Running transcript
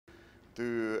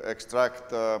to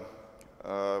extract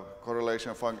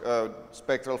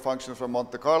spectral functions from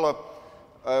Monte Carlo,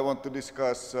 I want to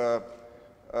discuss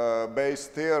Bayes'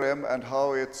 theorem and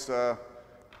how it's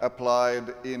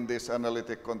applied in this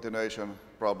analytic continuation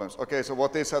problems. Okay, so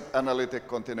what is an analytic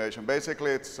continuation?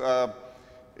 Basically, it's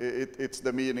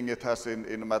the meaning it has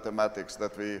in mathematics,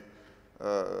 that we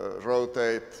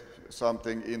rotate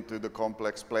something into the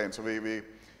complex plane. So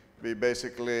we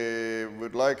basically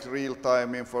would like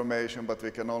real-time information, but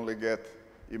we can only get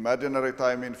imaginary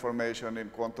time information in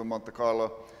quantum Monte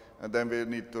Carlo, and then we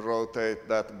need to rotate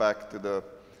that back to the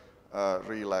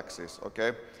real axis,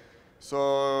 okay?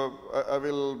 So I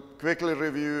will quickly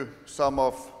review some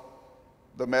of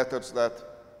the methods that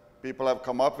people have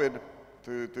come up with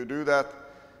to do that,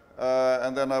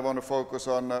 and then I want to focus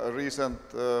on a recent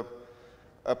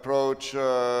approach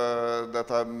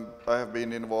that I have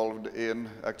been involved in.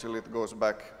 Actually, it goes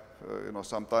back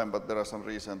some time, but there are some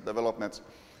recent developments.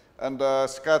 And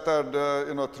scattered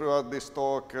throughout this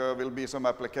talk will be some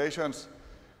applications.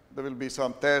 There will be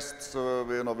some tests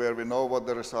where we know what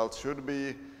the results should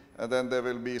be, and then there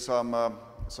will be some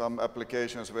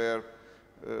applications where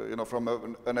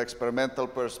from an experimental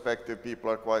perspective,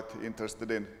 people are quite interested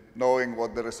in knowing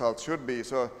what the results should be.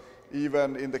 So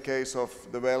even in the case of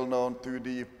the well-known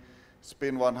 2D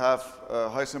spin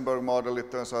 1/2 Heisenberg model,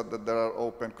 it turns out that there are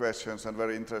open questions and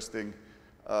very interesting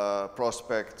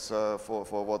prospects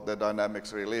for what the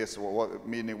dynamics really is,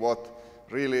 meaning what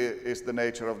really is the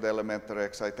nature of the elementary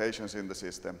excitations in the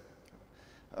system.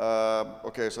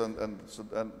 Okay, so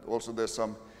and also there's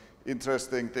some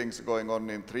interesting things going on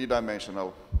in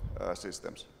three-dimensional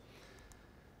systems.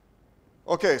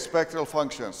 Okay, spectral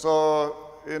functions. So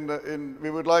we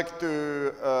would like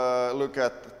to look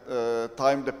at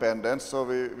time dependence. So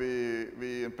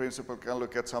we in principle can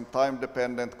look at some time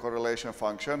dependent correlation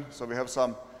function. So we have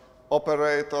some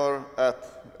operator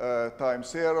at time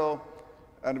 0,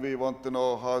 and we want to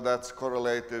know how that's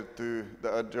correlated to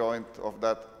the adjoint of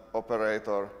that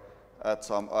operator at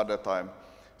some other time.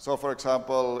 So for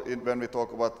example, when we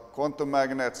talk about quantum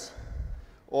magnets,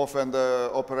 often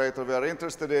the operator we are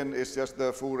interested in is just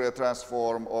the Fourier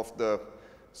transform of the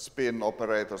spin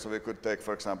operator. So we could take,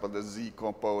 for example, the z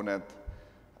component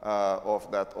of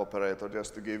that operator,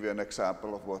 just to give you an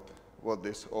example of what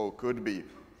this O could be.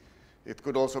 It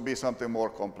could also be something more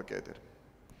complicated.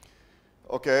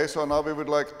 Okay, so now we would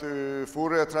like to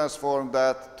Fourier transform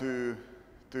that to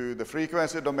the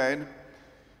frequency domain.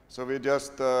 So we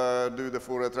just do the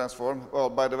Fourier transform. Well,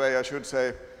 by the way, I should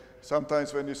say,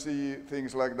 sometimes when you see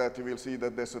things like that, you will see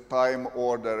that there's a time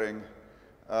ordering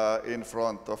in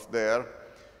front of there.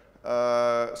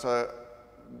 So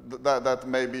that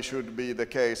maybe should be the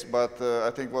case, but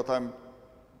I think what I'm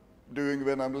doing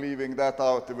when I'm leaving that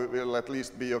out will at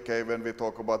least be okay when we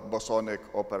talk about bosonic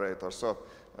operators. So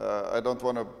I don't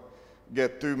want to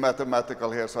get too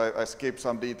mathematical here, so I skip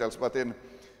some details, but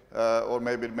or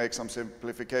maybe make some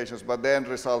simplifications, but the end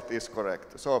result is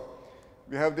correct. So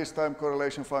we have this time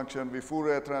correlation function, we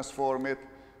Fourier transform it,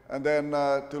 and then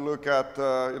to look at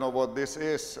what this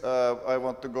is, I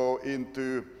want to go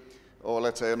into, or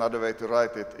let's say another way to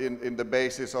write it, in the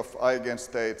basis of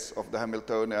eigenstates of the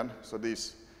Hamiltonian. So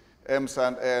these m's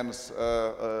and n's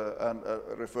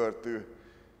refer to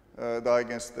the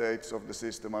eigenstates of the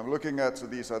system I'm looking at. So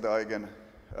these are the eigen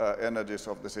energies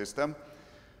of the system.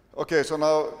 Okay, so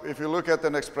now if you look at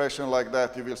an expression like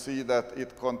that, you will see that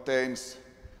it contains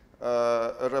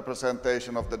a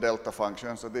representation of the delta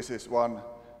function. So this is one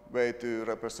way to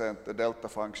represent the delta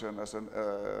function as an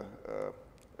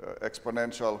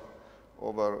exponential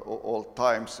over all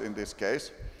times in this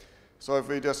case. So if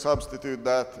we just substitute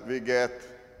that, we get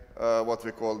what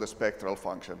we call the spectral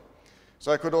function.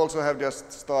 So I could also have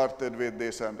just started with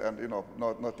this and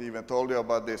not even told you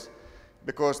about this,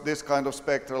 because this kind of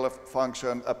spectral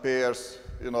function appears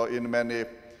in many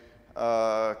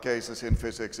cases in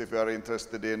physics if you are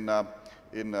interested in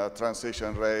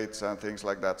transition rates and things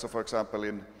like that. So for example,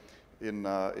 in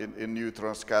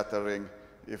neutron scattering,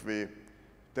 if we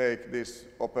take this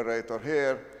operator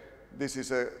here, this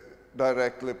is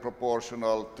directly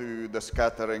proportional to the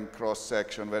scattering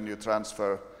cross-section when you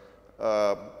transfer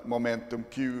momentum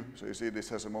q. So you see this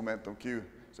has a momentum q.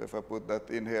 So if I put that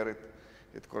in here,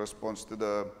 it corresponds to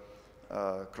the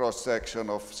cross-section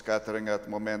of scattering at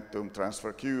momentum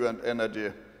transfer q and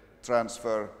energy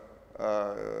transfer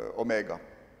omega.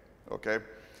 Okay.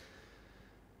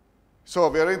 So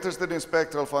we are interested in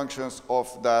spectral functions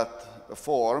of that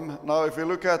form. Now, if we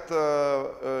look at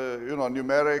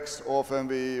numerics, often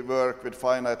we work with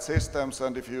finite systems,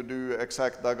 and if you do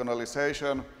exact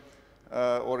diagonalization,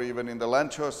 or even in the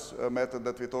Lanczos method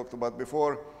that we talked about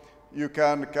before, you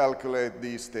can calculate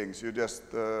these things. You just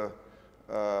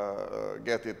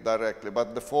get it directly.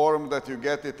 But the form that you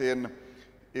get it in,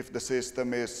 if the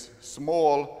system is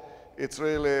small, it's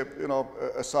really, you know,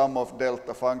 a sum of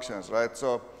delta functions, right?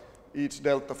 So each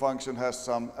delta function has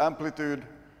some amplitude,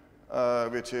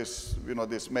 which is, you know,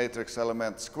 this matrix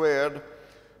element squared.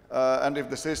 And if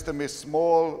the system is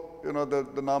small, you know,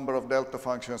 the number of delta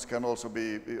functions can also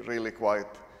be really quite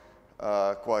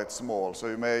small. So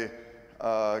you may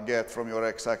get from your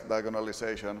exact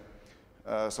diagonalization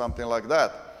something like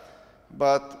that.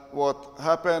 But what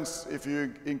happens if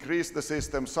you increase the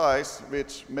system size,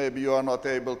 which maybe you are not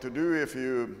able to do if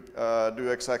you do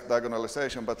exact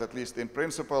diagonalization, but at least in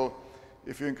principle,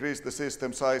 if you increase the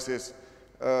system sizes,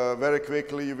 very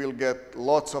quickly you will get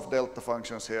lots of delta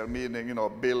functions here, meaning, you know,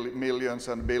 millions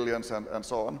and billions and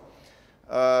so on.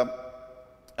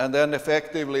 And then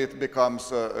effectively it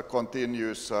becomes a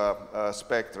continuous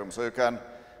spectrum. So you can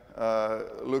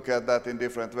look at that in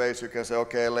different ways. You can say,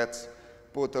 okay, let's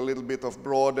put a little bit of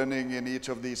broadening in each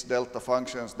of these delta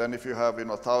functions. Then if you have, you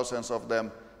know, thousands of them,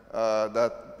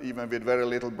 that even with very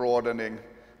little broadening,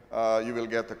 you will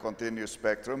get a continuous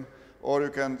spectrum. Or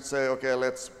you can say, okay,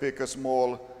 let's pick a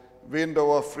small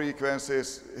window of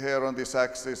frequencies here on this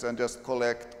axis and just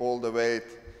collect all the weight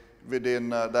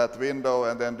within that window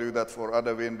and then do that for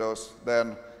other windows.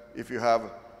 Then if you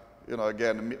have, you know,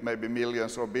 again, maybe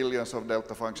millions or billions of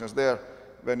delta functions there,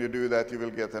 when you do that, you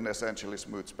will get an essentially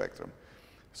smooth spectrum.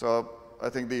 So I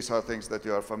think these are things that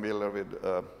you are familiar with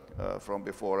from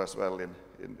before as well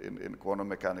in quantum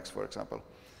mechanics, for example.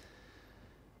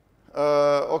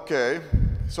 Okay,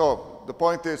 so the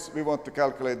point is we want to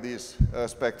calculate these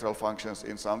spectral functions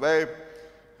in some way,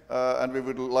 and we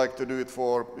would like to do it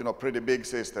for, you know, pretty big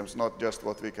systems, not just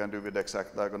what we can do with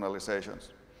exact diagonalizations.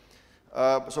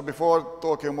 So before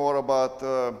talking more about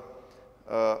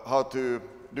how to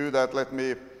do that, let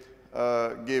me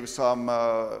give some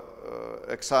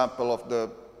example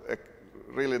of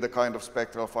really the kind of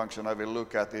spectral function I will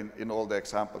look at in all the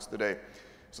examples today.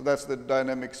 So that's the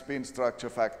dynamic spin structure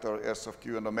factor S of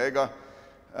q and omega,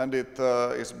 and it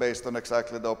is based on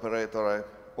exactly the operator I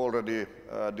already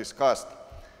discussed.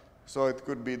 So it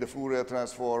could be the Fourier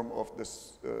transform of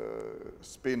this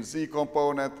spin z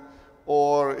component,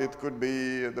 or it could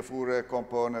be the Fourier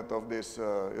component of this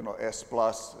you know, S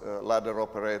plus ladder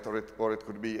operator, or it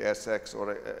could be Sx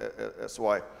or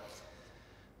Sy.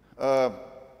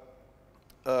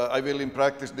 I will in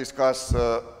practice discuss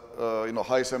you know,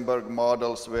 Heisenberg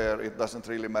models where it doesn't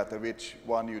really matter which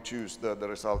one you choose, the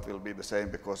result will be the same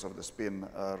because of the spin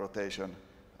rotation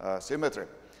symmetry.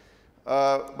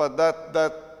 But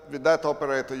with that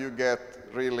operator you get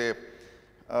really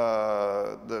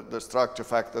the structure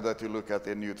factor that you look at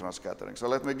in neutron scattering. So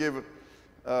let me give,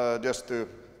 just to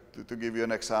give you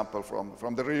an example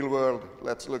from the real world,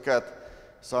 let's look at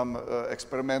some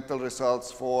experimental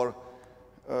results for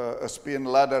a spin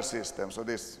ladder system. So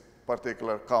this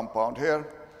particular compound here,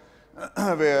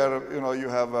 where, you know, you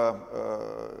have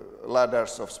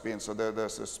ladders of spin. So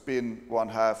there's a spin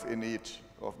 1/2 in each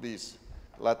of these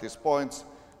lattice points,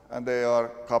 and they are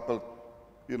coupled,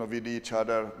 you know, with each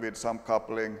other with some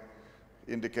coupling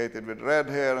indicated with red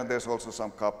here, and there's also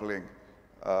some coupling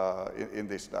in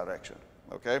this direction.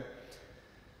 Okay.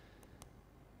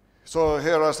 So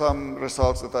here are some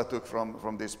results that I took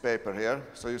from this paper here.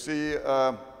 So you see,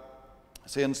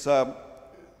 since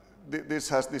this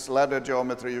has this ladder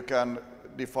geometry, you can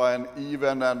define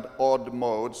even and odd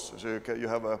modes. So you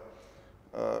have a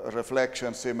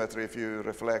reflection symmetry if you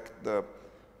reflect the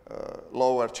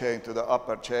lower chain to the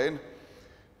upper chain.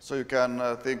 So you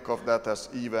can think of that as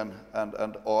even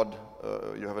and odd.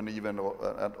 You have an even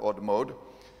and odd mode.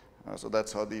 So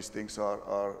that's how these things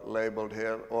are labeled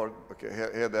here. Or okay,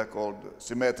 here they're called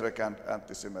symmetric and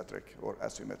antisymmetric, or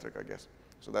asymmetric, I guess.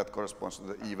 So that corresponds to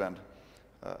the even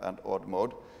and odd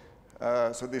mode.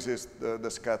 So this is the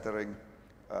scattering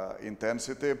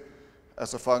intensity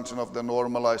as a function of the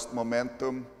normalized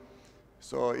momentum.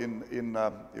 So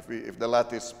if the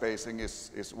lattice spacing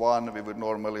is 1, we would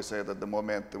normally say that the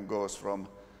momentum goes from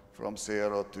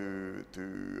 0 to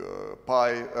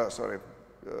pi,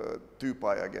 2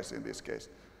 pi, I guess, in this case,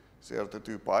 0 to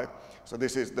 2 pi. So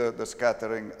this is the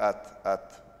scattering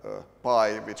at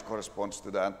pi, which corresponds to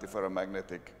the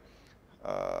antiferromagnetic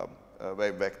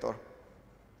wave vector.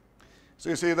 So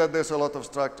you see that there's a lot of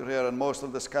structure here, and most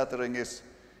of the scattering is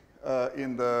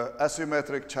in the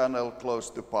asymmetric channel close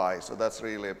to pi. So that's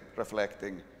really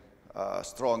reflecting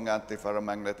strong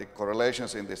antiferromagnetic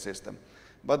correlations in this system.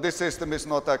 But this system is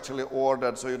not actually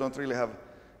ordered, so you don't really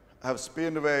have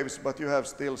spin waves, but you have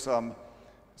still some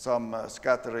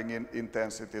scattering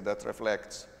intensity that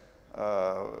reflects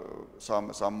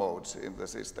some modes in the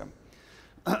system.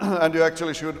 And you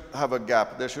actually should have a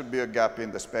gap. There should be a gap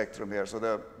in the spectrum here. So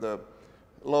the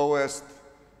lowest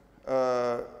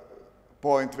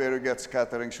point where you get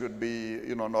scattering should be,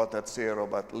 not at 0,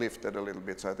 but lifted a little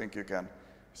bit. So I think you can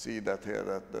see that here,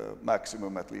 that the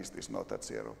maximum at least is not at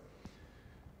 0.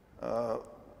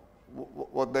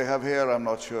 What they have here, I'm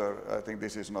not sure. I think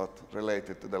this is not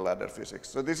related to the ladder physics.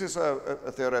 So this is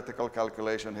a theoretical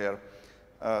calculation here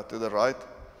to the right.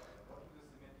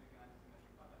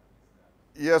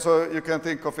 Yeah, so you can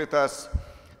think of it as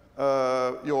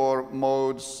your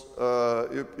modes.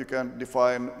 You can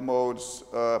define modes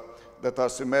that are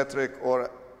symmetric or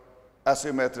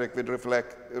asymmetric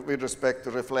with respect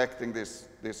to reflecting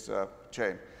this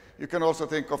chain. You can also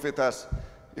think of it as,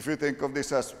 if you think of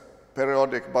this as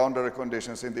periodic boundary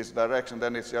conditions in this direction,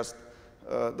 then it's just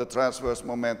the transverse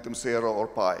momentum 0 or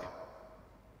pi,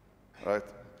 right?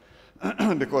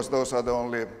 Because those are the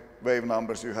only wave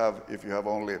numbers you have if you have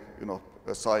only,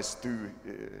 a size 2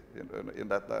 in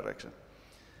that direction.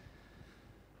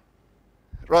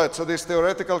 Right, so this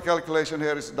theoretical calculation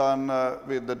here is done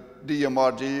with the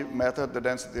DMRG method, the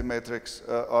density matrix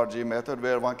RG method,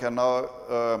 where one can now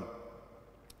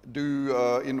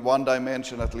do, in one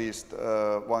dimension at least,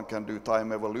 one can do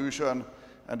time evolution,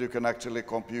 and you can actually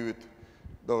compute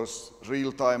those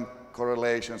real-time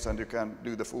correlations, and you can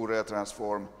do the Fourier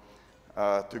transform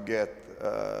to get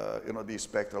these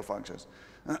spectral functions.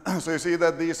 So you see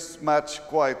that these match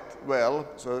quite well.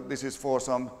 So this is for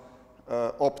some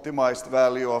optimized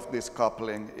value of this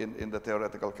coupling in the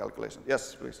theoretical calculation.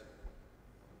 Yes, please.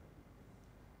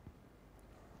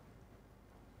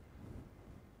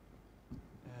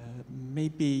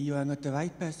 Maybe you are not the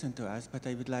right person to ask, but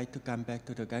I would like to come back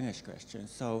to the Ganesh question.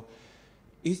 So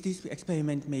is this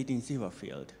experiment made in zero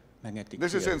field? Magnetic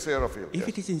this field? Is in zero field. If yes.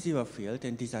 it is in zero field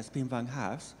and these are spin-1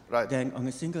 halves, right. then on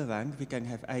a single rank we can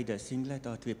have either singlet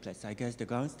or triplets. I guess the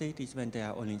ground state is when they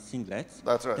are all in singlets.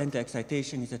 That's right. Then the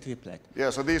excitation is a triplet.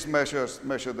 Yeah, so these measure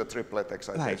the triplet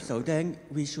excitation. Right, so then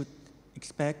we should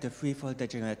expect a free-fall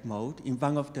degenerate mode in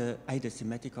one of the either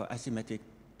symmetric or asymmetric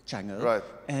channels. Right.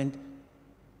 And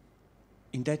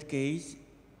in that case,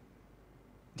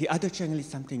 the other channel is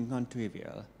something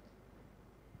non-trivial.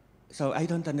 So I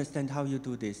don't understand how you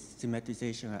do this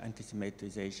symmetrization or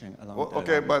anti-symmetrization along the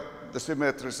Okay, line. but the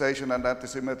symmetrization and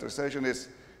anti-symmetrization is,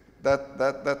 that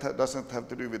doesn't have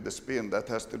to do with the spin. That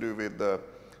has to do with the,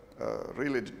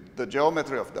 really the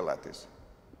geometry of the lattice.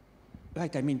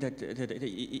 Right, I mean,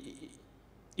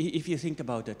 if you think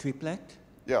about the triplet,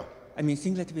 yeah. I mean,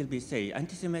 singlet will be, say,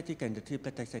 anti-symmetric and the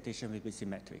triplet excitation will be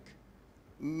symmetric.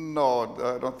 No,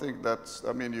 I don't think that's,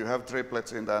 I mean, you have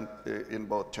triplets in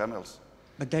both channels.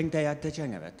 But then they are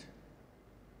degenerate.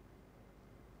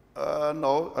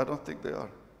 No, I don't think they are.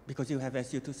 Because you have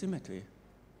SU2 symmetry.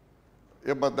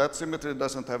 Yeah, but that symmetry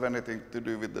doesn't have anything to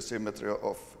do with the symmetry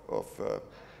of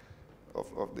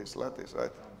this lattice,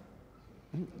 right?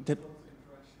 The interaction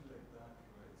like that,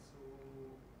 right? So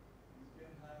you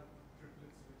can have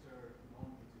triplets which are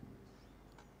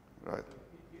non-degenerate. Right.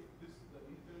 If this the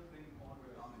interring on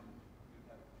dominant, you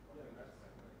have that's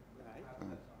right.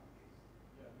 Right.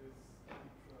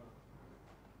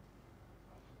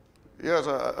 Yes,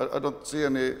 I don't see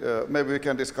any, maybe we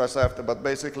can discuss after, but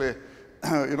basically,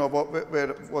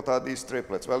 what are these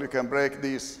triplets? Well, you can break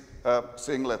these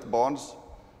singlet bonds,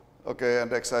 okay,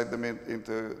 and excite them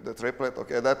into the triplet.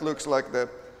 Okay, that looks like the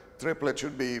triplet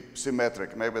should be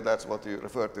symmetric. Maybe that's what you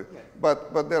refer to. Yeah.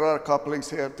 But there are couplings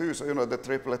here too, so the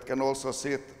triplet can also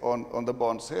sit on the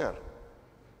bonds here.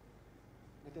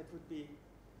 But that would be,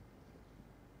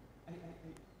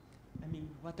 I mean,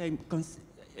 what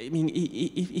I mean,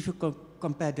 if you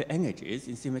compare the energies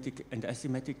in symmetric and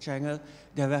asymmetric channel,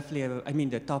 they're roughly, I mean,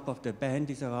 the top of the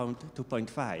band is around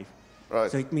 2.5.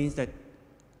 Right. So it means that,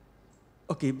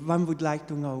 okay, one would like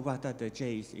to know what are the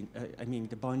J's, I mean,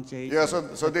 the bond J's. Yeah,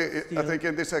 I think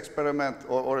in this experiment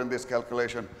or in this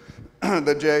calculation,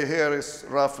 the J here is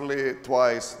roughly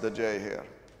twice the J here.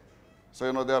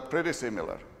 So, they are pretty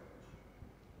similar.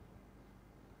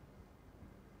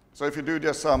 So if you do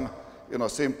just some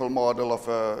simple model of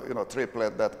a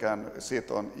triplet that can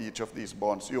sit on each of these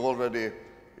bonds, you already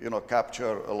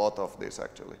capture a lot of this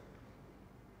actually.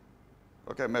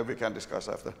 Okay, maybe we can discuss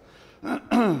after.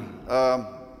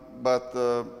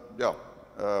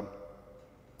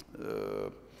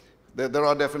 There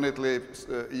are definitely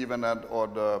even and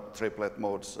odd triplet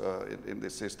modes in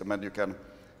this system, and you can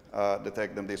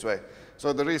detect them this way.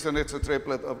 So the reason it's a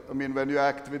triplet, I mean, when you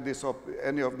act with this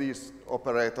any of these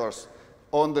operators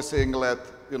on the singlet,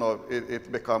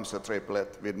 it becomes a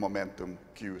triplet with momentum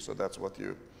q. So that's what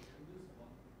you.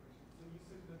 So you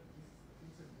said that this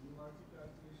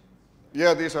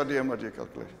Yeah, these are DMRG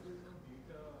calculations.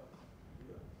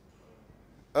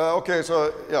 Okay,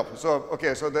 so yeah, so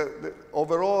okay, so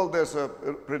overall there's a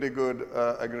pretty good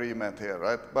agreement here,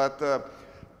 right? But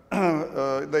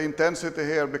the intensity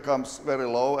here becomes very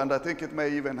low, and I think it may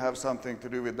even have something to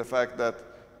do with the fact that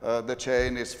the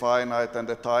chain is finite and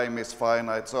the time is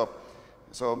finite.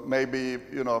 So maybe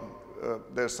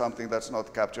there's something that's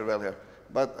not captured well here.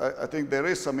 But I think there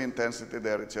is some intensity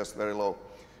there. It's just very low.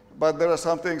 But there are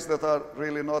some things that are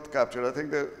really not captured. I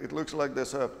think that it looks like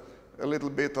there's a little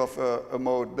bit of a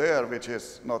mode there which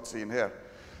is not seen here.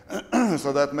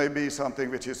 So that may be something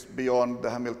which is beyond the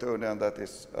Hamiltonian that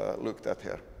is looked at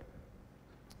here.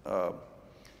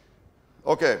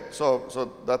 Okay,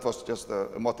 so that was just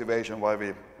a motivation why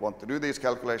we want to do these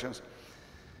calculations.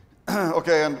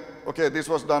 Okay, this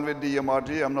was done with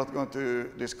DMRG. I'm not going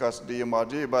to discuss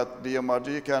DMRG, but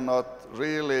DMRG cannot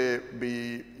really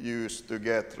be used to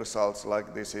get results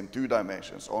like this in 2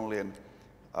 dimensions, only in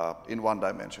 1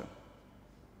 dimension.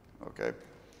 Okay.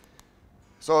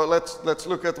 So let's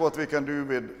look at what we can do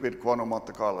with quantum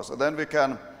Monte Carlo. So then we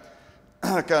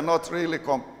cannot really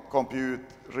compute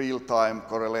real-time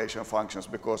correlation functions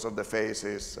because of the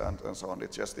phases and so on.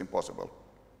 It's just impossible.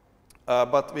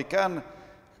 But we can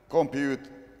compute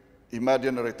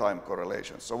imaginary time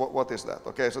correlations. So what is that?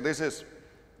 Okay, so this is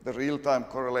the real-time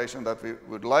correlation that we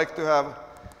would like to have.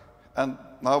 And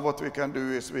now what we can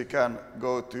do is we can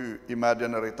go to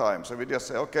imaginary time. So we just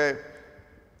say, okay,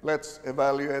 let's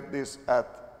evaluate this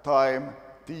at time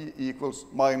t equals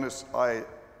minus I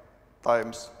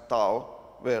times tau,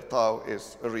 where tau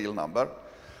is a real number.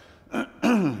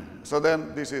 So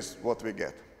then this is what we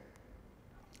get.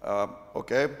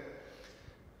 Okay.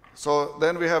 So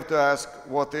then we have to ask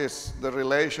what is the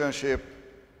relationship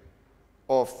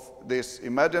of this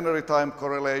imaginary time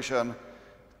correlation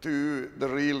to the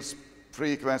real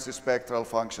frequency spectral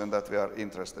function that we are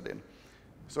interested in.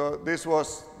 So this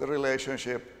was the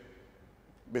relationship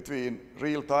between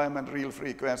real time and real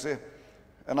frequency.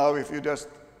 And now if you just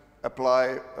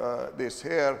apply this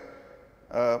here,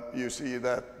 you see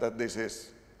that this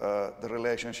is the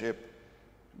relationship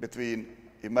between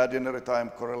imaginary time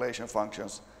correlation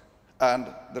functions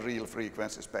and the real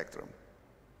frequency spectrum.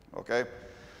 Okay?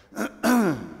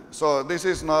 So this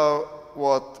is now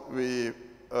what we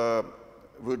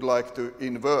would like to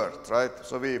invert, right?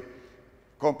 So we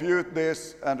compute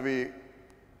this and we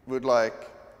would like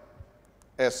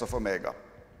S of omega.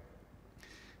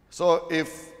 So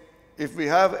if we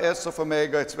have S of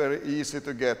omega, it's very easy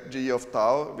to get G of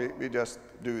tau. We just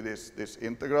do this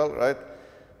integral, right?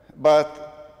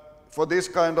 But for this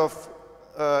kind of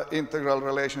integral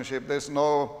relationship, there's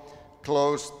no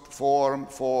closed form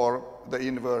for the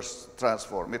inverse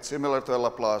transform. It's similar to a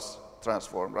Laplace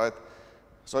transform, right?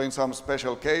 So in some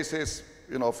special cases,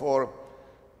 for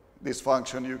this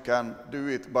function you can do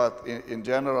it, but in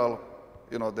general,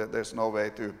 there's no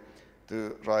way to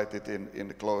write it in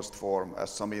the closed form as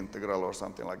some integral or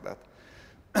something like that.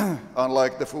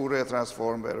 Unlike the Fourier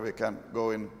transform where we can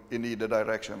go in either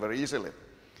direction very easily.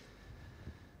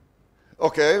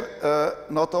 Okay,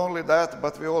 not only that,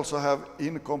 but we also have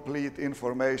incomplete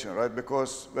information, right?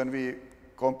 Because when we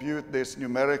compute this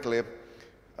numerically,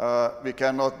 we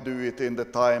cannot do it in the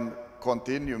time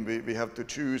continuum. We have to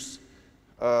choose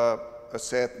a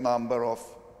set number of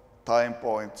time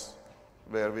points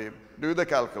where we do the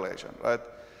calculation, right?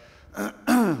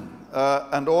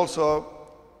 And also,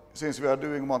 since we are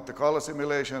doing Monte Carlo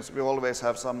simulations, we always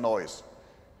have some noise.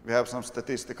 We have some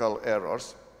statistical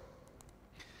errors.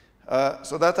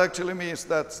 So that actually means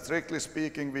that, strictly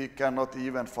speaking, we cannot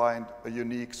even find a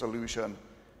unique solution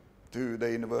to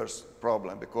the inverse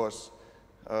problem because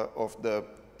of the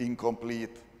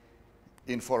incomplete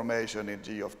information in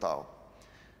G of tau.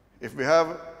 If we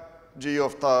have G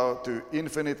of tau to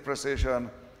infinite precision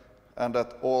and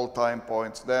at all time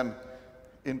points, then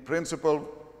in principle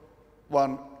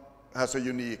one has a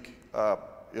unique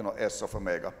S of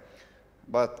omega.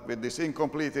 But with this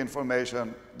incomplete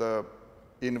information, the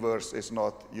inverse is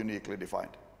not uniquely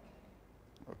defined.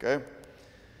 Okay?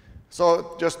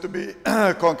 So just to be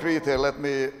concrete here, let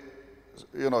me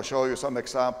show you some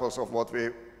examples of what we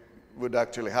would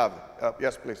actually have.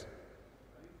 Yes, please.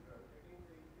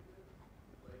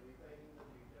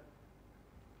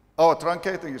 Oh,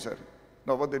 truncating, you said?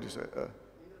 No, what did you say?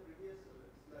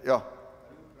 Yeah.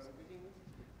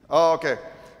 Oh, okay.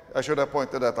 I should have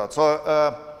pointed that out. So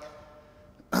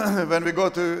when we go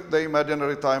to the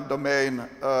imaginary time domain,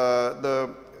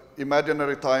 the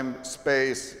imaginary time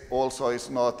space also is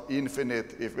not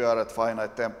infinite if we are at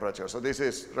finite temperature. So this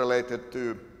is related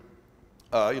to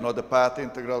the path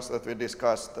integrals that we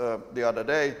discussed the other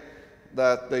day.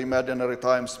 that the imaginary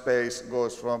time space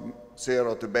goes from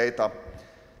 0 to beta.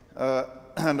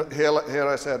 And here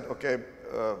I said, okay,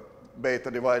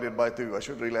 beta divided by 2. I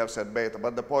should really have said beta,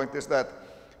 but the point is that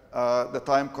the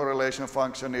time correlation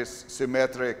function is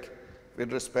symmetric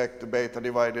with respect to beta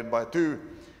divided by 2.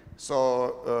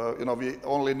 So we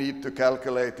only need to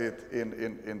calculate it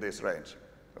in this range.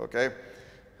 Okay,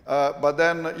 but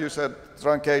then you said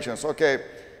truncations. Okay,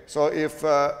 so if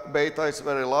beta is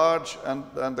very large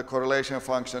and the correlation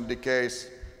function decays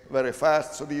very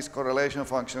fast, so these correlation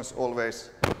functions always,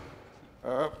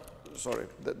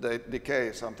 they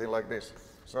decay something like this.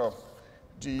 So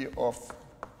g of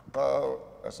tau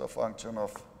as a function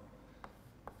of,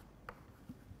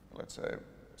 let's say,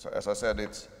 so as I said,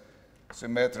 it's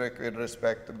symmetric with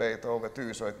respect to beta over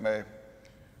 2, so it may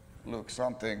look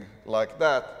something like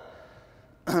that.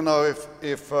 Now, if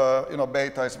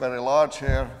beta is very large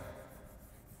here,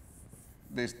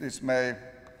 this may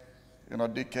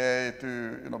decay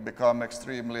to become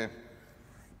extremely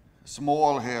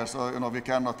small here. So we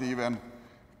cannot even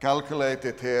calculate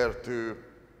it here to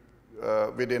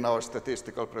within our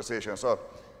statistical precision. So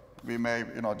we may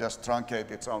just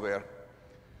truncate it somewhere.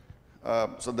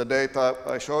 So the data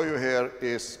I show you here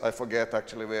is, I forget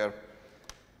actually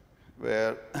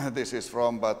where this is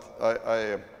from, but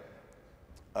I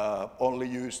only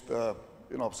used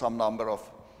some number of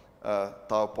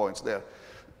tau points there.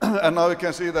 And now you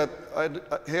can see that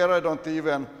here I don't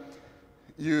even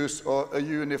use a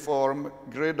uniform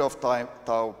grid of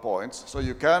tau points. So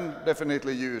you can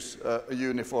definitely use a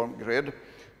uniform grid,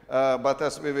 but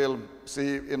as we will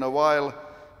see in a while,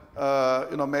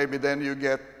 maybe then you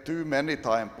get too many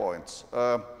time points.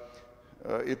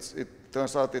 It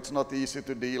turns out it's not easy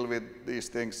to deal with these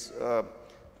things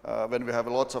when we have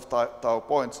lots of tau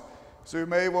points. So you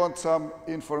may want some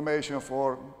information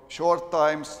for short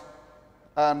times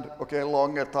and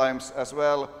longer times as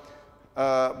well,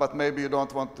 but maybe you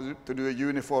don't want to do a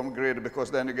uniform grid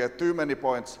because then you get too many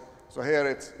points. So here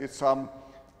it's some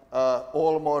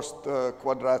almost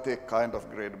quadratic kind of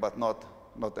grid, but not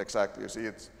exactly. You see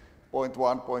it's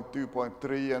 0.1, 0.2,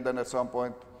 0.3, and then at some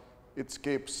point it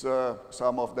skips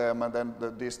some of them, and then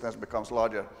the distance becomes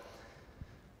larger.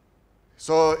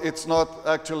 So it's not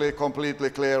actually completely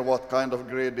clear what kind of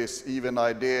grid is even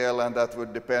ideal, and that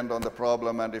would depend on the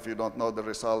problem, and if you don't know the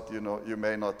result, you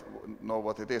may not know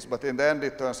what it is. But in the end,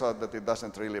 it turns out that it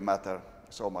doesn't really matter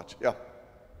so much. Yeah?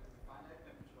 Finite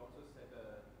method should also set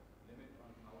a limit on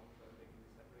how they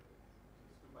can be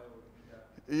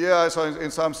separated. Yeah, so in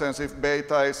some sense, if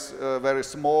beta is very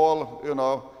small,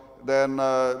 then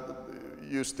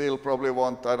you still probably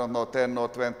want, I don't know, 10 or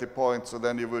 20 points, so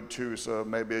then you would choose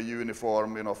maybe a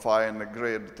uniform, fine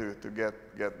grid to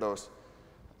get those.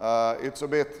 It's a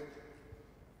bit,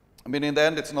 I mean, in the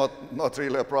end, it's not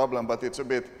really a problem, but it's a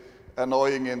bit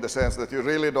annoying in the sense that you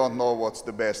really don't know what's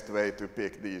the best way to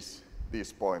pick these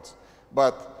points.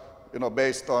 But,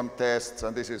 based on tests,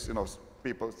 and this is,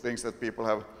 things that people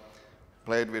have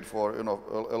played with for,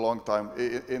 a long time,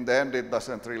 in the end, it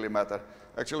doesn't really matter.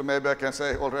 Actually, maybe I can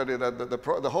say already that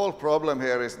the whole problem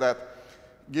here is that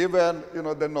given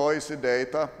the noisy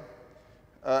data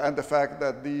and the fact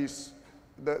that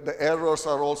the errors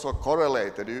are also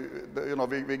correlated,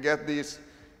 we get these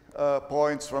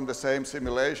points from the same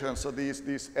simulation. So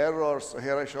these errors,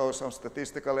 here I show some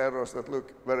statistical errors that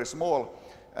look very small,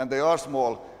 and they are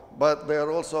small, but they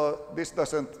are also, this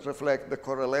doesn't reflect the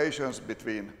correlations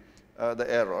between the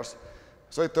errors.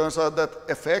 So it turns out that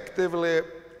effectively,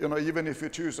 even if you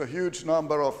choose a huge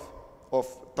number of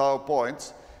tau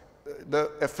points,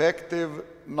 the effective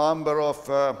number of,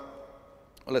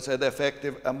 let's say the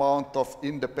effective amount of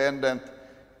independent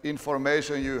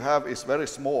information you have is very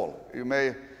small. You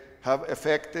may have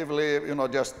effectively,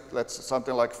 just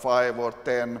something like 5 or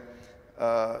 10,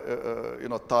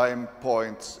 time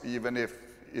points, even if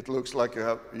it looks like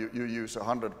you use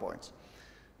 100 points.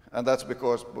 And that's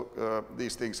because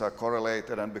these things are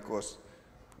correlated and because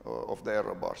of the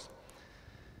error bars.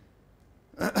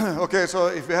 Okay, so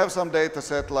if we have some data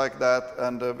set like that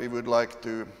and we would like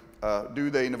to do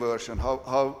the inversion,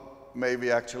 how may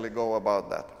we actually go about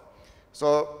that?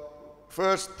 So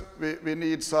first, we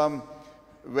need some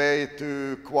way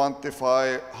to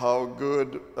quantify how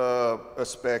good a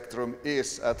spectrum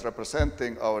is at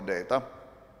representing our data.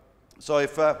 So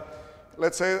if,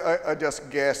 let's say I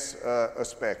just guess a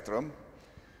spectrum,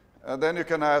 and then you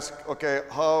can ask, okay,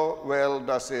 how well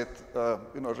does it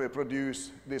reproduce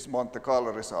this Monte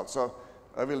Carlo result? So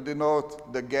I will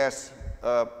denote the guess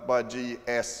by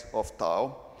Gs of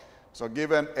tau. So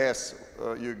given S,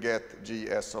 you get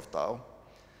Gs of tau.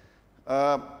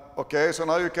 Okay, so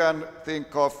now you can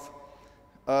think of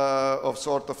of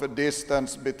sort of a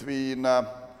distance between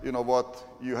you know, what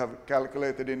you have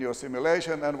calculated in your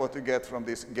simulation and what you get from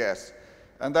this guess.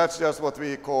 And that's just what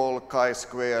we call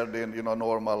chi-squared in, you know,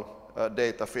 normal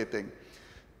data fitting.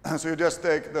 So you just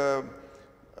take the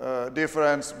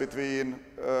difference between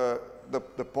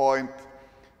the point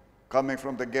coming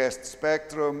from the guessed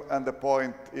spectrum and the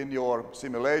point in your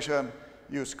simulation.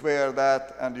 You square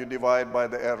that and you divide by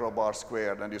the error bar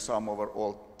squared and you sum over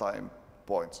all time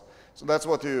points. So that's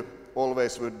what you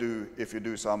always would do if you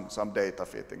do some data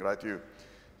fitting, right?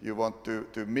 You want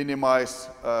to minimize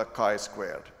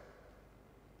chi-squared.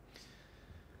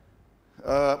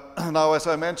 Now, as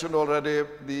I mentioned already,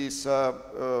 these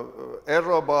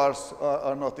error bars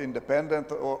are not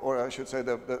independent, or I should say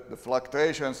the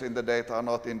fluctuations in the data are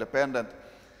not independent.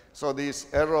 So these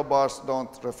error bars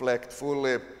don't reflect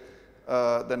fully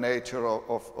the nature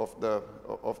of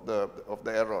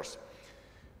the errors.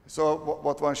 So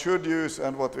what one should use,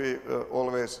 and what we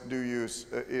always do use,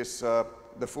 is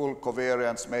the full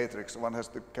covariance matrix. One has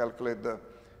to calculate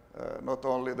not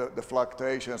only the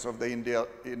fluctuations of the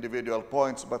individual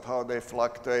points, but how they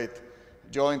fluctuate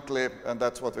jointly, and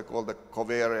that's what we call the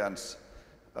covariance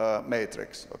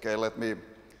matrix. Okay, let me,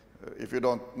 if you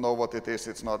don't know what it is,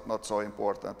 it's not so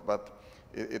important, but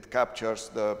it captures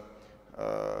the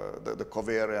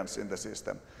covariance in the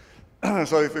system.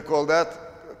 So if we call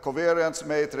that covariance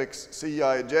matrix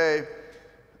Cij,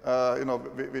 you know,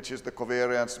 which is the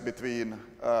covariance between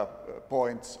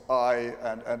points I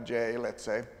and j, let's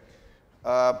say.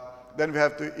 Then we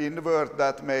have to invert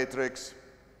that matrix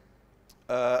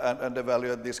and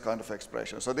evaluate this kind of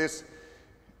expression. So this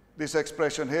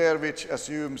expression here, which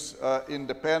assumes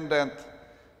independent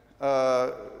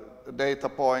data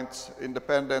points,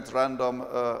 independent random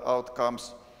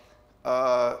outcomes,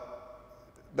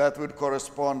 that would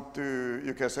correspond to,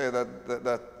 you can say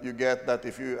that you get that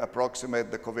if you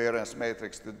approximate the covariance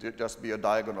matrix to just be a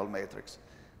diagonal matrix.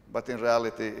 But in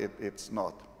reality, it's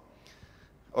not.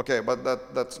 Okay, but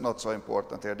that's not so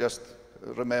important here. Just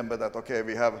remember that, okay,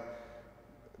 we have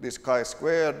this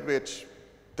chi-squared, which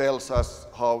tells us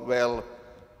how well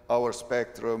our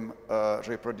spectrum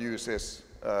reproduces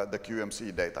the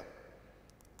QMC data.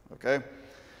 Okay?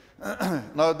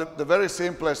 Now, the very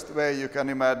simplest way you can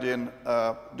imagine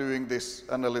doing this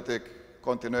analytic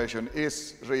continuation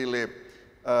is really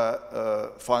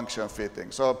function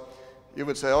fitting. So you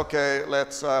would say, okay,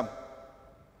 let's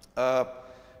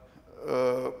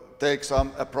take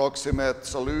some approximate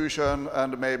solution,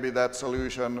 and maybe that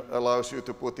solution allows you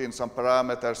to put in some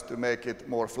parameters to make it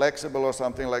more flexible or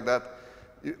something like that.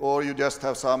 Or you just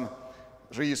have some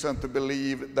reason to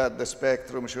believe that the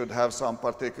spectrum should have some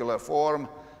particular form.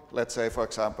 Let's say, for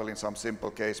example, in some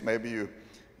simple case, maybe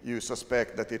you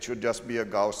suspect that it should just be a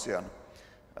Gaussian.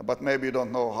 But maybe you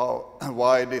don't know how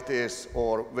wide it is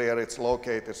or where it's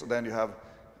located. So then you have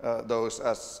those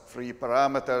as free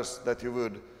parameters that you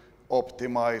would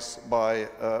optimize by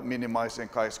minimizing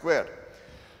chi-squared.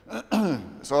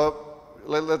 So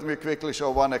let me quickly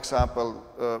show one example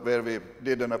where we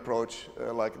did an approach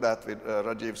like that with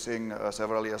Rajiv Singh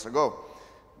several years ago,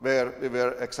 where we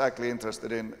were exactly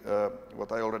interested in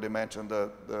what I already mentioned,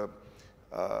 the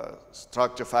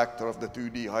structure factor of the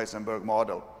 2D Heisenberg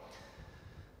model.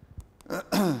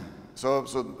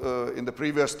 So in the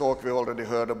previous talk, we already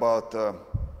heard about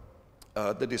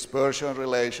the dispersion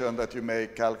relation that you may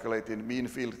calculate in mean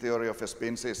field theory of a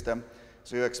spin system.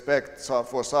 So you expect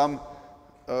for some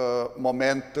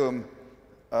momentum,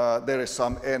 there is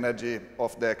some energy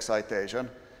of the excitation.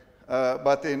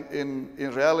 But in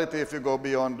reality, if you go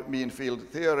beyond mean field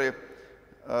theory,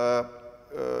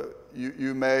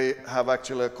 you may have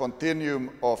actually a continuum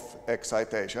of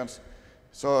excitations.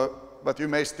 So, but you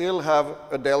may still have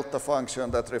a delta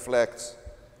function that reflects,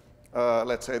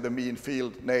 let's say, the mean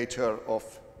field nature of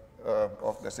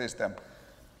the system.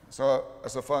 So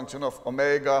as a function of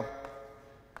omega,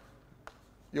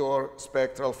 your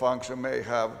spectral function may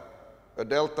have a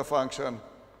delta function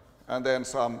and then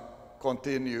some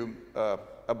continuum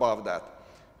above that.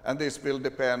 And this will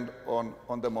depend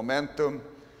on the momentum.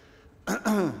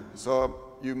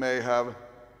 So you may have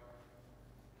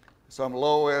some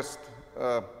lowest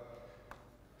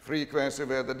frequency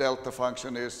where the delta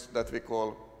function is that we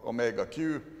call omega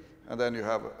q, and then you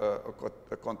have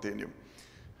a continuum.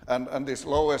 And this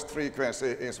lowest frequency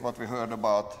is what we heard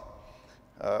about,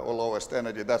 or lowest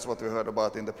energy, that's what we heard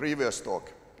about in the previous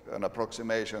talk, an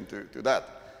approximation to that.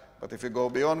 But if you go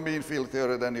beyond mean field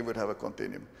theory, then you would have a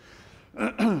continuum.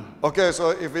 Okay,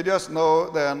 so if we just know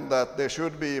then that there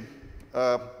should be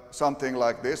something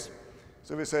like this.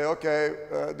 So we say,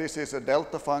 okay, this is a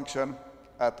delta function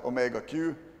at omega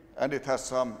q, and it has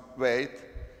some weight.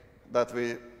 that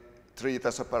we treat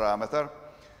as a parameter.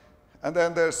 And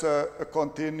then there's a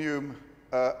continuum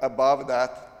above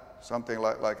that, something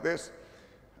like this,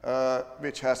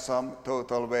 which has some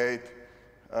total weight,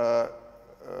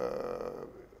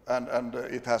 and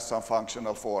it has some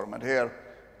functional form. And here,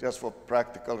 just for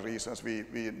practical reasons, we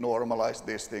normalize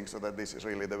this thing so that this is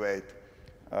really the weight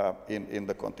in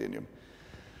the continuum.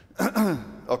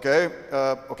 Okay,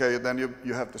 then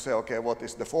you have to say, okay, what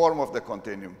is the form of the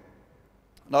continuum?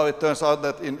 Now it turns out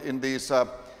that in these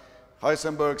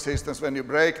Heisenberg systems, when you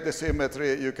break the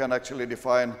symmetry, you can actually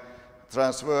define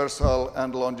transversal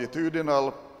and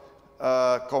longitudinal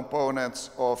components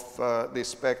of this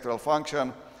spectral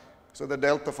function. So the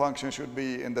delta function should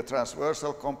be in the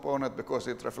transversal component because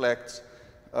it reflects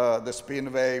the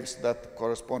spin waves that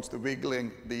corresponds to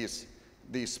wiggling these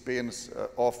spins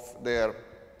off their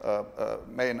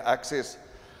main axis.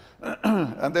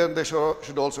 And then there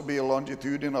should also be a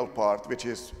longitudinal part, which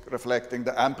is reflecting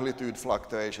the amplitude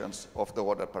fluctuations of the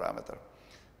order parameter.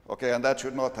 Okay, and that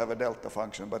should not have a delta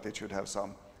function, but it should have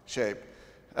some shape.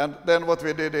 And then what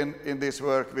we did in this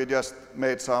work, we just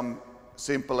made some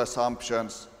simple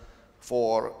assumptions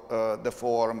for the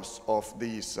forms of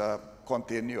these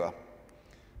continua.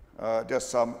 Just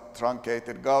some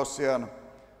truncated Gaussian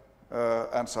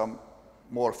and some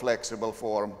more flexible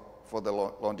form for the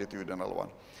longitudinal one.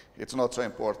 It's not so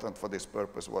important for this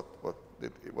purpose what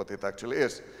it actually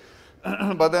is.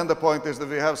 But then the point is that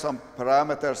we have some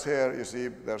parameters here. You see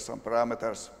there's some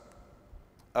parameters.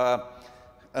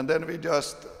 And then we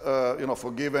just,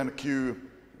 for given Q,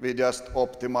 we just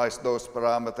optimize those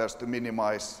parameters to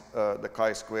minimize the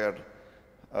chi-squared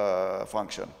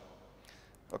function.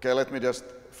 Okay, let me just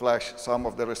flash some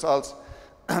of the results.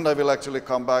 And I will actually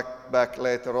come back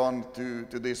later on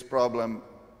to this problem,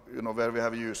 where we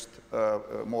have used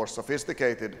more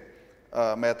sophisticated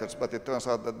methods. But it turns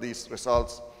out that these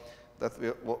results that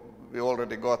we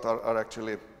already got are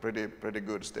actually pretty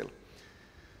good still.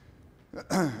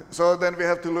 So then we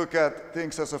have to look at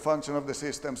things as a function of the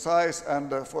system size,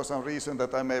 and for some reason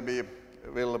that I maybe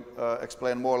will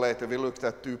explain more later, we looked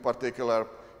at two particular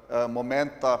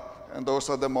momenta, and those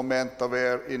are the momenta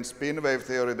where in spin wave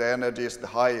theory the energy is the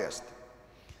highest.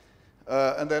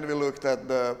 And then we looked at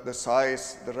the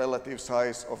size, the relative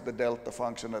size of the delta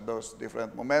function at those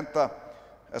different momenta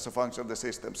as a function of the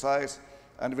system size,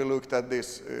 and we looked at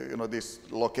this, this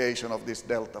location of this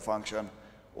delta function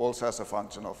also as a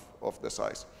function of the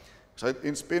size. So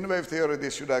in spin wave theory,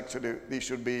 these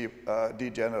should be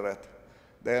degenerate.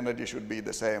 The energy should be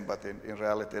the same, but in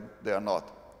reality, they are not.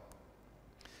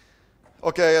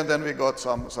 Okay, and then we got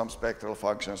some spectral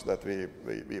functions that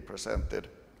we presented,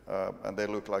 and they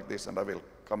look like this, and I will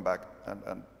come back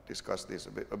and discuss this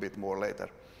a bit more later.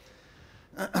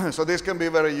 So this can be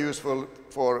very useful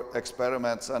for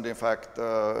experiments, and in fact,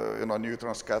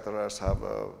 neutron scatterers have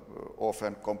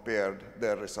often compared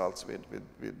their results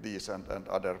with these and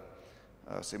other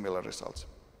similar results.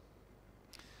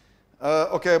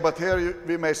 Okay, but here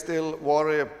we may still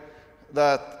worry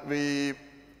that we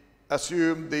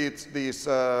assume these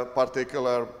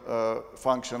particular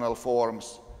functional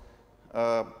forms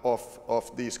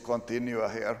of these continua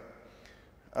here.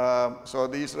 So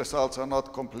these results are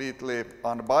not completely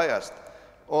unbiased,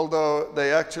 although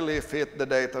they actually fit the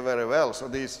data very well. So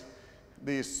these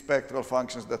spectral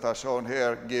functions that are shown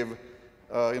here give,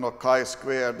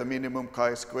 chi-squared, the minimum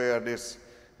chi-squared is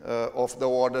of the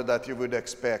order that you would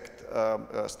expect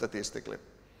statistically.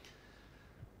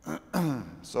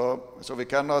 So we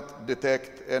cannot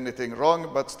detect anything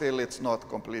wrong, but still it's not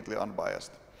completely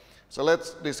unbiased. So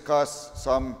let's discuss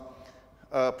some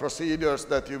procedures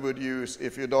that you would use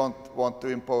if you don't want to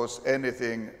impose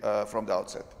anything from the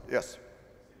outset. Yes?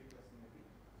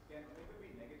 Can omega be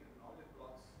negative in all the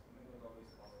plots? Omega is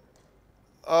always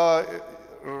positive.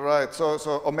 Right,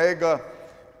 so omega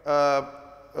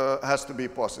has to be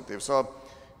positive. So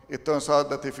it turns out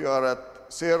that if you are at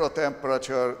 0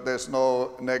 temperature, there's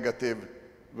no negative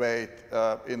weight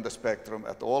in the spectrum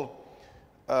at all.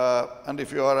 And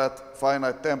if you are at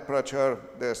finite temperature,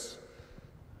 there's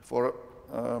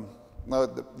now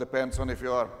it depends on if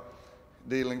you are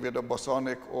dealing with a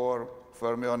bosonic or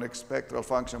fermionic spectral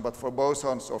function, but for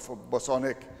bosons or for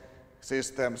bosonic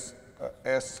systems,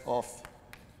 S of,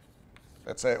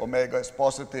 let's say, omega is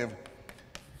positive,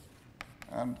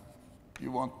 and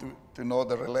you want to know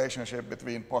the relationship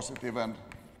between positive and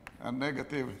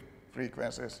negative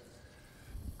frequencies.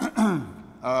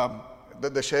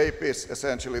 The shape is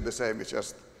essentially the same, it's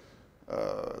just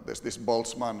there's this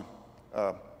Boltzmann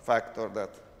factor that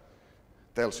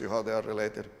tells you how they are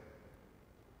related.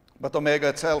 But omega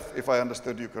itself, if I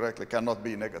understood you correctly, cannot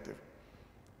be negative.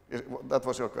 That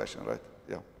was your question, right?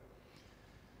 Yeah.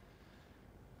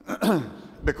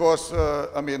 because,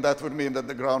 I mean, that would mean that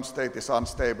the ground state is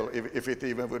unstable, if it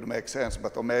even would make sense,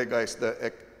 but omega is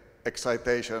the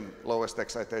excitation, lowest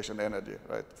excitation energy,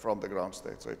 right, from the ground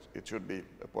state, so it should be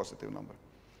a positive number.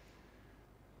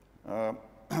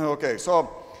 Okay, so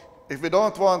if we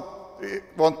don't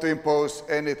want to impose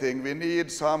anything, we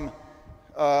need some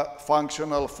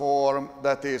functional form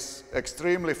that is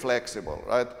extremely flexible,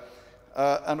 right?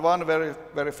 And one very,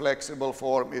 very flexible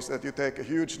form is that you take a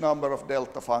huge number of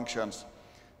delta functions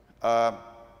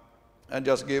and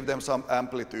just give them some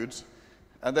amplitudes.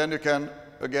 And then you can,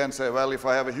 again, say, well, if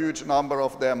I have a huge number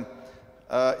of them,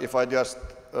 if I just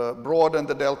broaden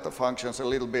the delta functions a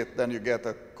little bit, then you get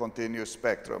a continuous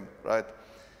spectrum, right?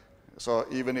 So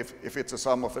even if it's a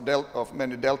sum of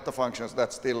many delta functions,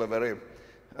 that's still a very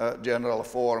general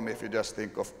form if you just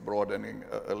think of broadening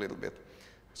a little bit.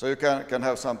 So you can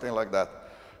have something like that.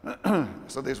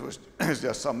 So this is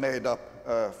just some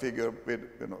made-up figure with,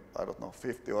 I don't know,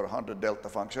 50 or 100 delta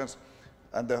functions.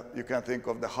 And you can think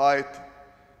of the height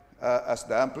as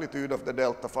the amplitude of the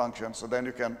delta function. So then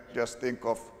you can just think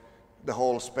of the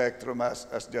whole spectrum as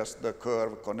just the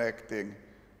curve connecting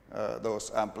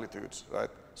those amplitudes, right?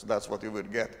 So that's what you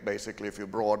would get, basically, if you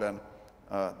broaden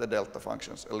the delta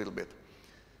functions a little bit.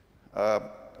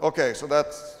 Okay, so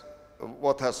that's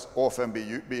what has often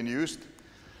been used.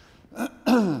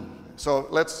 So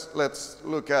let's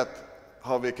look at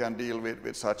how we can deal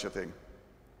with such a thing.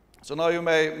 So now you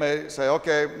may say,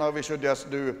 okay, now we should just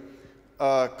do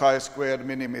chi-squared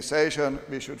minimization.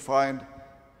 We should find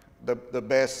the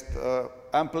best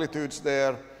amplitudes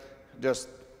there, just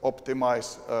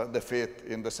optimize the fit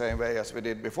in the same way as we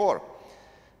did before.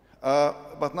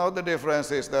 But now the difference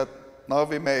is that now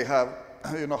we may have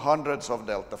hundreds of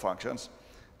delta functions.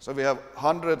 So we have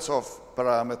hundreds of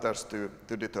parameters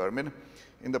to determine.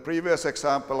 In the previous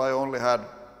example, I only had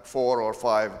 4 or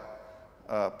 5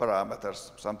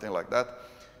 parameters, something like that.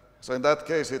 So in that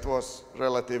case, it was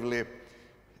relatively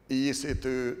easy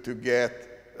to get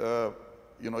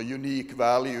unique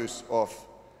values of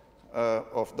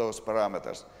those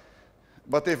parameters.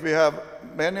 But if we have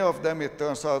many of them, it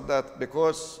turns out that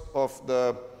because of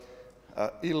the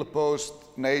ill-posed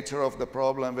nature of the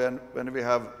problem when we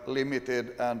have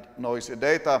limited and noisy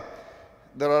data,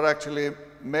 there are actually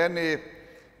many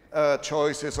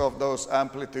choices of those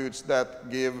amplitudes that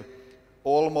give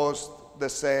almost the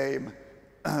same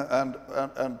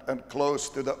and close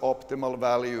to the optimal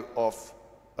value of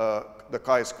the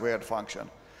chi-squared function.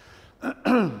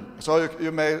 So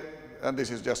you may, and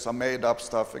this is just some made-up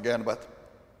stuff again, but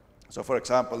so for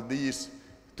example, these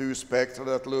two spectra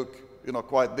that look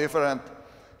quite different,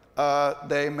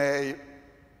 they may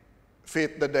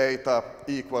fit the data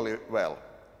equally well.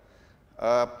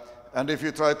 And if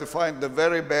you try to find the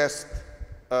very best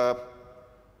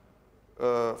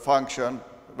function,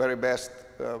 very best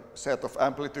set of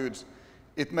amplitudes,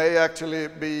 it may actually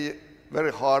be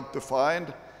very hard to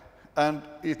find, and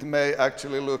it may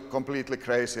actually look completely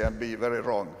crazy and be very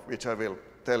wrong, which I will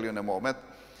tell you in a moment.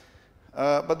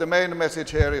 But the main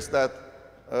message here is that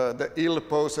the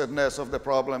ill-posedness of the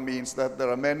problem means that there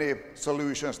are many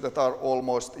solutions that are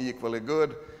almost equally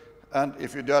good, and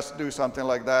if you just do something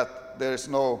like that, there is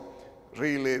no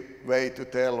really way to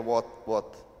tell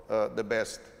what the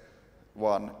best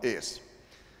one is.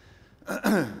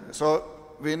 So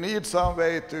we need some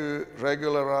way to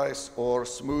regularize or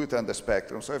smoothen the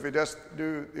spectrum. So if we just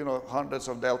do hundreds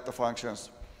of delta functions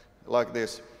like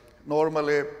this,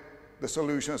 normally the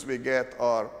solutions we get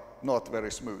are not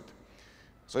very smooth.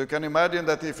 So you can imagine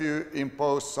that if you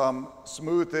impose some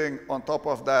smoothing on top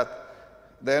of that,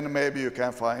 then maybe you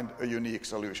can find a unique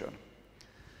solution.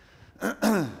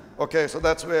 Okay, so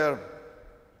that's where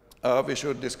we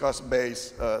should discuss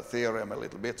Bayes' theorem a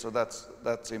little bit. So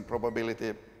that's in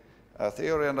probability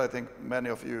theory, and I think many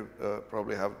of you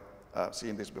probably have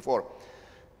seen this before.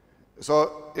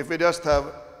 So if we just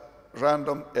have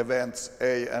random events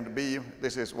A and B,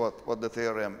 this is what the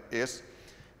theorem is.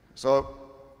 So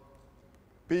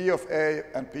P of A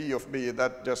and P of B,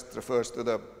 that just refers to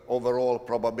the overall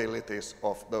probabilities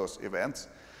of those events,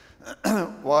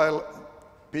 while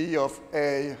P of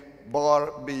A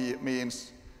bar B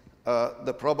means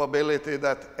the probability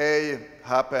that A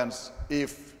happens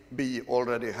if B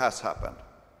already has happened,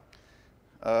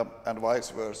 and vice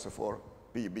versa for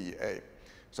PBA.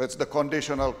 So it's the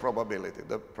conditional probability,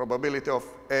 the probability of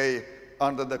A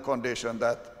under the condition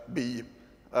that B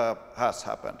has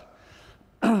happened.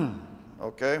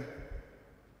 Okay?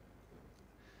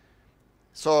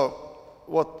 So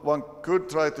what one could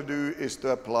try to do is to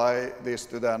apply this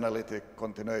to the analytic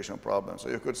continuation problem. So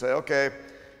you could say, okay,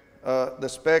 the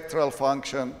spectral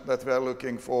function that we are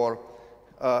looking for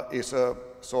is a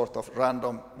sort of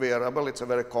random variable. It's a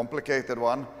very complicated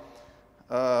one,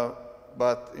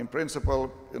 but in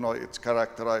principle, it's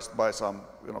characterized by some,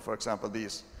 for example,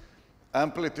 these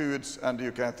amplitudes, and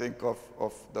you can think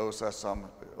of those as some,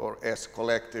 or S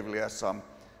collectively as some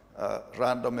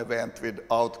random event with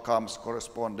outcomes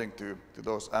corresponding to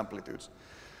those amplitudes.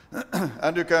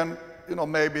 And you can,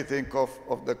 maybe think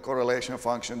of the correlation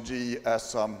function G as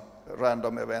some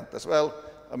random event as well.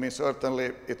 I mean,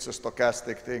 certainly it's a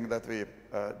stochastic thing that we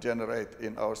generate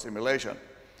in our simulation.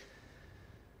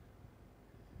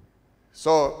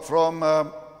 So from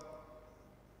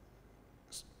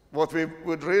what we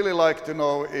would really like to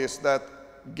know is that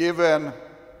given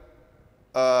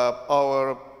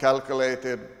our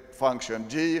calculated function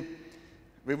G,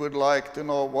 we would like to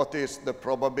know what is the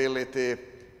probability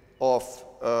of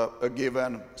a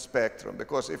given spectrum.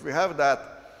 Because if we have that,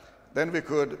 then we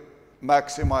could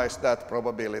maximize that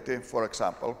probability, for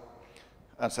example,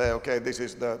 and say, okay, this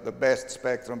is the best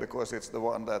spectrum because it's the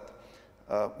one that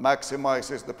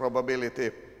maximizes the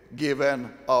probability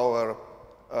given our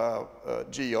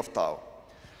G of tau.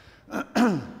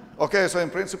 Okay, so in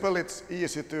principle, it's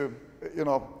easy to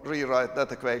rewrite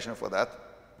that equation for that.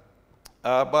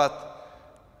 But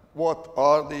what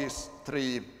are these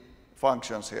three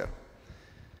functions here?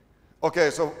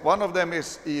 Okay, so one of them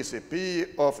is easy, P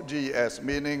of GS,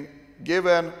 meaning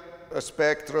given a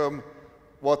spectrum,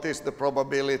 what is the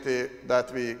probability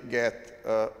that we get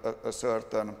a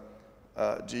certain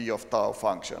G of tau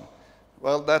function?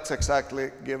 Well, that's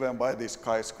exactly given by this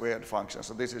chi-squared function.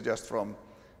 So this is just from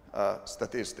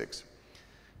statistics.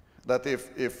 That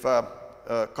if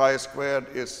chi-squared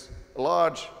is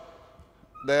large,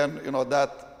 then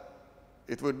that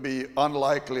it would be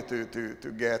unlikely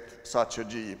to get such a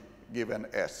G given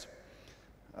S.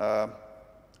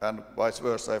 And vice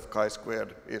versa, if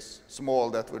chi-squared is small,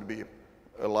 that would be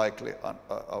a likely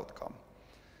outcome.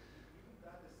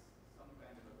 That is some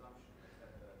kind of assumption,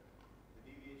 that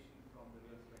the deviation from the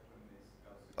real spectrum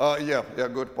is Gaussian. Yeah,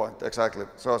 good point, exactly.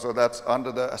 So that's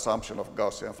under the assumption of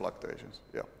Gaussian fluctuations,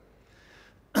 yeah.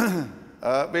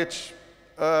 Which,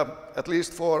 at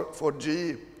least for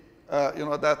G,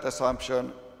 that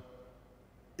assumption,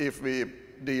 if we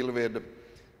deal with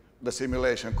the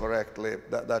simulation correctly,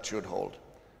 that should hold.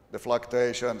 The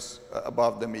fluctuations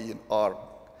above the mean are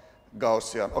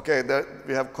Gaussian. Okay,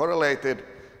 we have correlated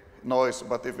noise,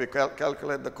 but if we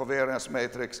calculate the covariance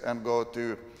matrix and go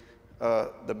to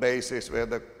the basis where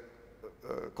the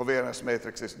covariance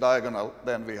matrix is diagonal,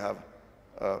 then we have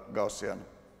Gaussian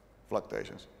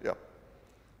fluctuations. Yeah,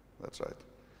 that's right.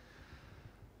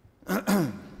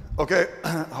 Okay,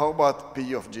 how about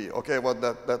P of G? Okay, what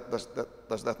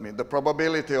does that mean? The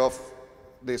probability of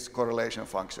this correlation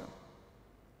function.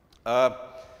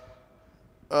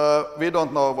 We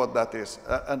don't know what that is.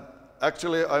 And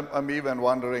actually, I'm even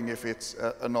wondering if it's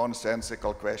a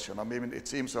nonsensical question. I mean, it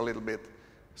seems a little bit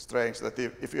strange that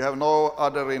if you have no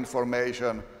other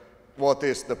information, what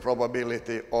is the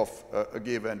probability of a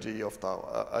given G of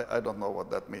tau? I don't know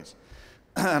what that means.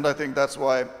 And I think that's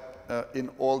why in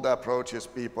all the approaches,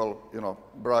 people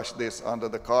brush this under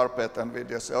the carpet, and we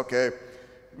just say, okay,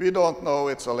 we don't know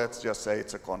it, so let's just say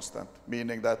it's a constant,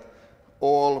 meaning that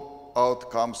all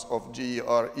outcomes of G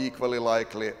are equally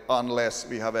likely unless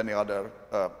we have any other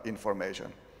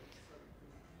information.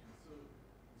 So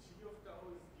G of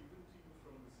tau is given to you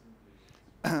from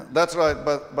the simulation. That's right,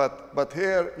 but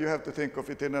here you have to think of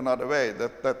it in another way,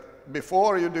 that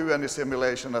before you do any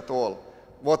simulation at all,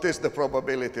 what is the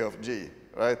probability of G,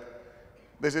 right?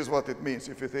 This is what it means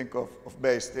if you think of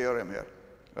Bayes' theorem here,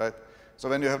 right? So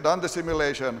when you have done the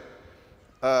simulation,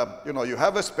 you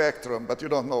have a spectrum, but you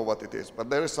don't know what it is, but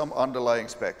there is some underlying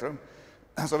spectrum.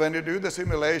 So when you do the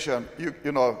simulation, you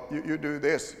do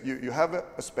this. You have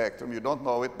a spectrum, you don't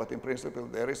know it, but in principle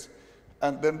there is,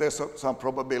 and then there's some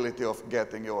probability of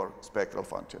getting your spectral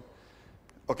function.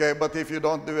 Okay, but if you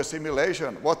don't do a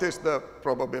simulation, what is the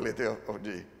probability of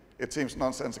G? It seems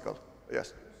nonsensical.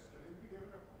 Yes?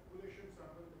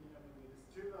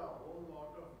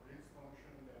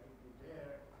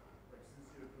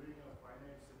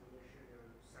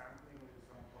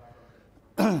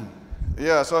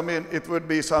 Yeah, so I mean, it would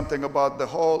be something about the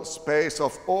whole space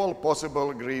of all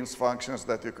possible Green's functions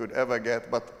that you could ever get,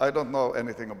 but I don't know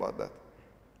anything about that.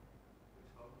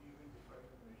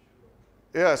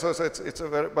 Yeah, so it's a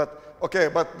very, but okay,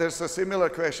 but there's a similar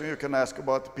question you can ask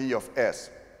about P of S,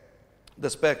 the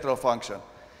spectral function.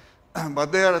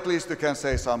 But there at least you can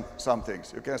say some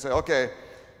things. You can say, okay,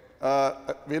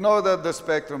 we know that the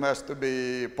spectrum has to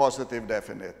be positive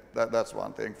definite. That's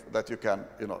one thing that you can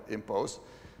impose.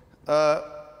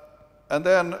 And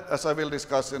then, as I will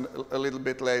discuss in a little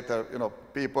bit later,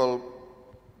 people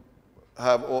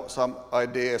have some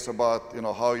ideas about,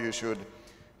 how you should,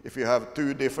 if you have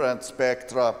two different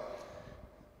spectra,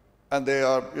 and they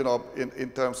are,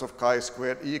 in terms of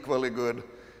chi-squared equally good,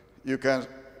 you can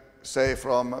say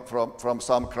from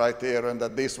some criterion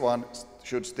that this one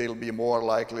should still be more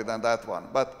likely than that one.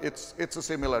 But it's a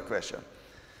similar question.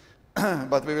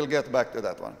 But we will get back to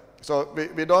that one. So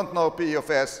we don't know P of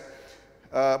S,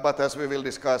 but as we will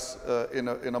discuss in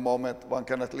a moment, one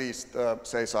can at least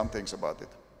say some things about it.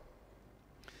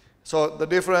 So the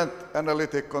different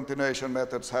analytic continuation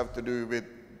methods have to do with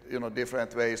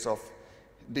different ways of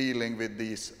dealing with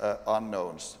these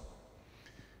unknowns.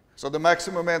 So the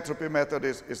maximum entropy method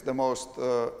is the most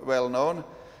well-known.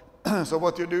 So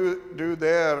what you do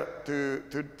there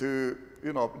to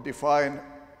define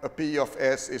a P of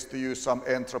S is to use some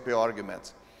entropy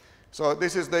arguments. So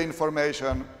this is the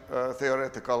information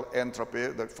theoretical entropy,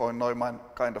 the von Neumann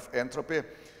kind of entropy,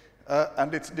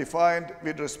 and it's defined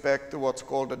with respect to what's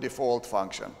called a default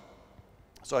function.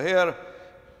 So here,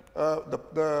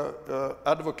 the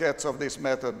advocates of this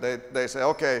method, they say,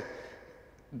 okay,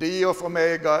 d of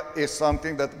omega is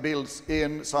something that builds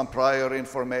in some prior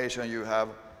information you have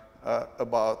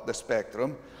about the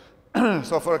spectrum.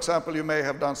 So for example, you may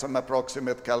have done some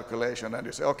approximate calculation and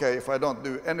you say, okay, if I don't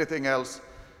do anything else,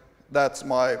 that's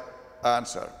my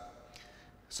answer.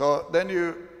 So then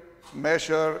you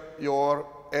measure your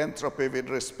entropy with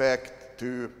respect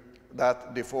to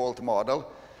that default model.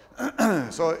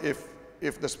 So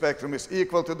if the spectrum is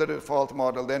equal to the default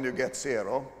model, then you get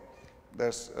 0.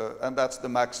 And that's the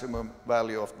maximum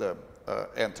value of the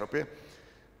entropy.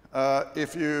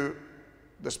 If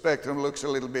the spectrum looks a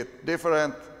little bit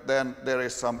different, then there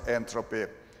is some entropy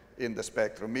in the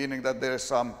spectrum, meaning that there is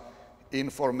some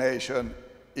information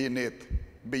in it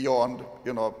beyond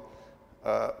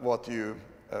what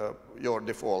your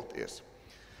default is.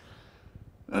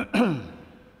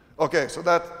 Okay, so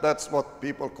that's what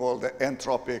people call the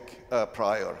entropic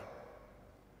prior.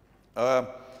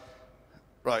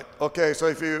 Right, okay, so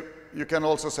if you can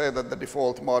also say that the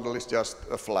default model is just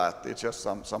a flat, it's just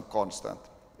some constant,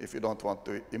 if you don't want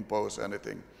to impose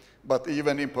anything. But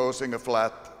even imposing a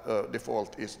flat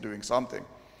default is doing something.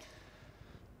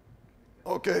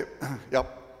 Okay, yeah.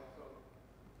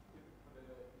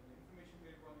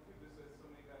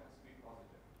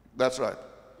 That's right.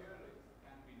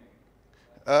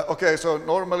 Okay, so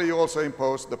normally you also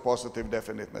impose the positive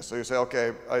definiteness. So you say,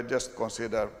 okay, I just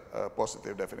consider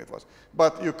positive definiteness.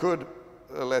 But you could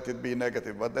let it be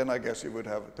negative, but then I guess you would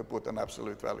have to put an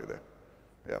absolute value there.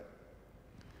 Yeah.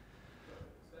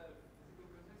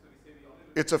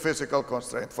 It's a physical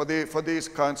constraint. For these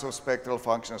kinds of spectral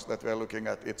functions that we're looking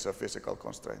at, it's a physical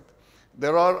constraint.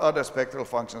 There are other spectral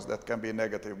functions that can be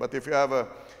negative, but if you have a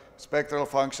spectral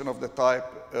function of the type,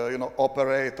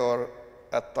 operator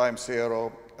at time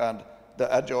 0 and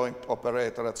the adjoint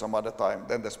operator at some other time,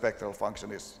 then the spectral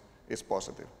function is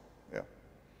positive. Yeah.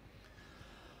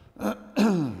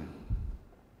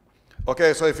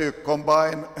 Okay, so if you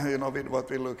combine, with what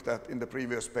we looked at in the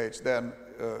previous page, then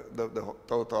the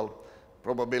total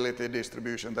probability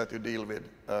distribution that you deal with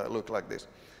look like this.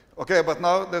 Okay, but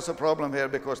now there's a problem here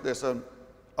because there's an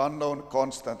unknown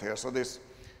constant here. So this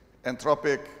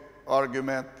entropic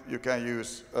argument you can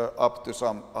use up to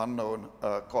some unknown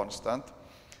constant.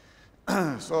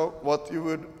 So what you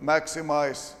would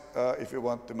maximize if you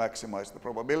want to maximize the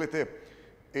probability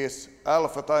is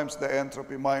alpha times the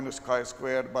entropy minus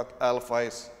chi-squared, but alpha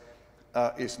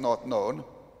is not known.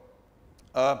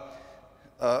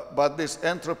 But this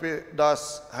entropy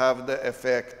does have the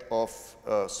effect of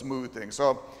smoothing.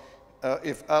 So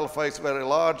if alpha is very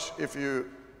large, if you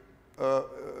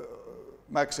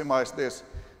maximize this,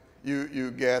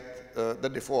 you get the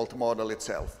default model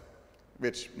itself,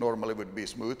 which normally would be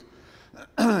smooth.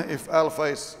 If alpha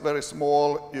is very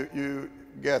small, you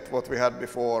get what we had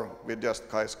before with just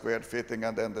chi-squared fitting,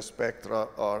 and then the spectra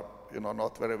are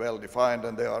not very well defined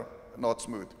and they are not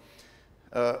smooth.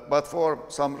 But for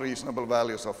some reasonable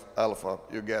values of alpha,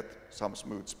 you get some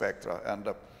smooth spectra,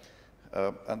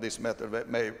 and this method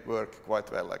may work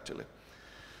quite well, actually.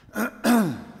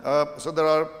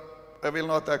 So I will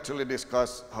not actually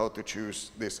discuss how to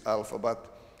choose this alpha, but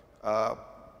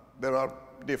there are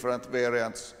different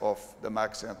variants of the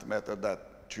Maxent method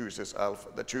that choose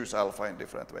alpha in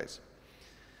different ways.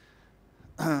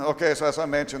 Okay, so as I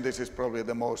mentioned, this is probably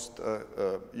the most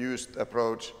used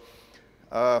approach.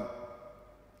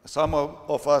 Some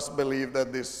of us believe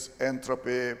that this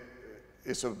entropy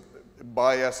is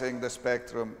biasing the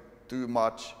spectrum too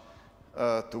much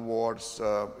towards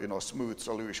smooth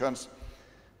solutions.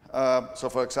 So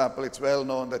for example, it's well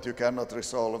known that you cannot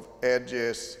resolve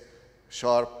edges,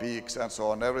 sharp peaks, and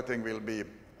so on. Everything will be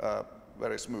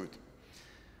very smooth.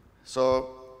 So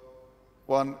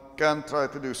one can try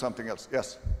to do something else.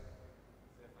 Yes?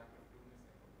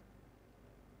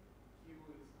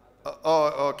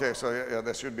 Oh, okay. So yeah,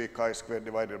 there should be chi squared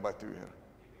divided by 2 here.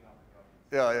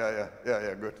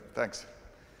 Yeah, good. Thanks.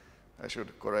 I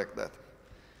should correct that.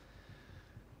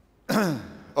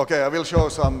 Okay, I will show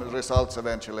some results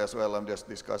eventually as well. I'm just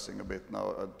discussing a bit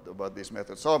now about this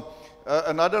method. So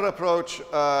another approach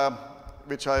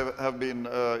which I have been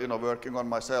working on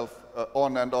myself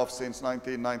on and off since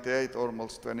 1998,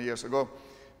 almost 20 years ago,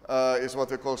 is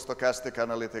what we call stochastic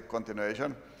analytic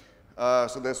continuation.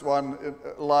 So there's one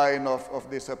line of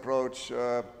this approach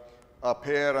up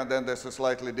here, and then there's a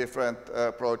slightly different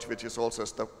approach, which is also a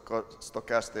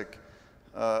stochastic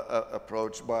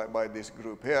approach by this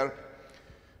group here.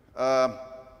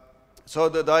 So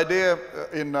the idea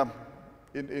in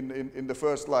the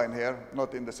first line here,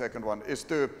 not in the second one, is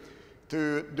to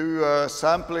do a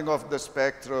sampling of the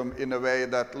spectrum in a way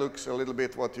that looks a little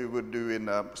bit what you would do in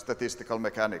statistical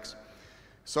mechanics.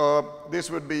 So this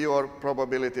would be your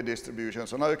probability distribution.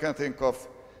 So now you can think of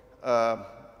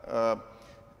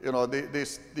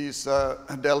these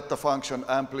delta function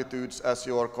amplitudes as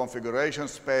your configuration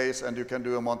space, and you can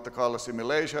do a Monte Carlo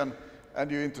simulation,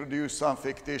 and you introduce some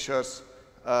fictitious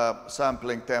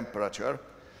sampling temperature.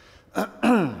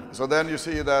 So then you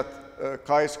see that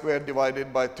chi squared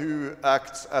divided by 2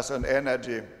 acts as an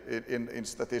energy in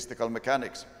statistical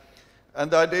mechanics. And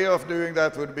the idea of doing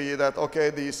that would be that,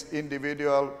 okay, these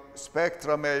individual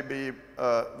spectra may be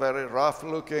very rough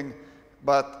looking,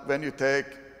 but when you take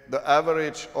the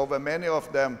average over many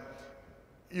of them,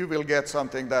 you will get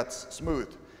something that's smooth.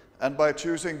 And by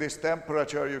choosing this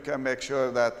temperature, you can make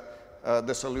sure that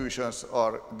the solutions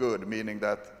are good, meaning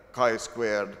that chi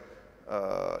squared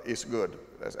is good.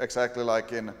 That's exactly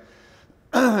like in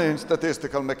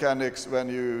statistical mechanics, when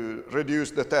you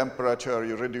reduce the temperature,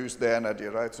 you reduce the energy,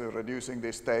 right? So reducing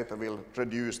this theta will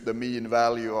reduce the mean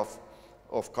value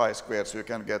of chi squared, so you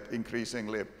can get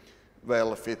increasingly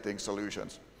well-fitting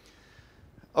solutions.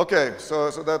 Okay, so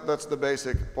that's the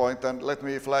basic point, and let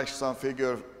me flash some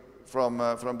figure from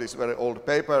this very old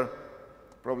paper.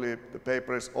 Probably the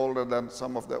paper is older than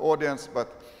some of the audience,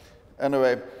 but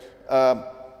anyway.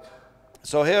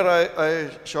 So here I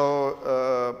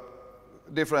show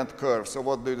different curves. So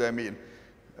what do they mean?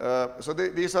 So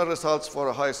these are results for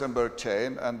a Heisenberg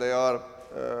chain, and they are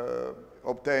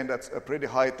obtained at a pretty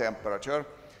high temperature.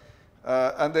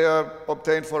 And they are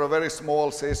obtained for a very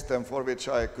small system for which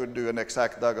I could do an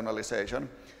exact diagonalization.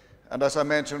 And as I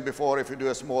mentioned before, if you do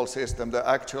a small system, the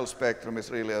actual spectrum is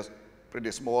really a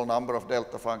pretty small number of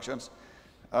delta functions.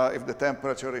 If the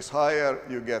temperature is higher,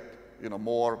 you get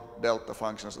more delta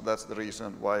functions. So that's the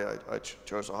reason why I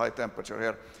chose a high temperature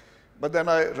here. But then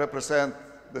I represent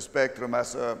the spectrum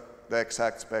as the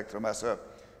exact spectrum as a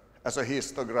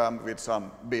histogram with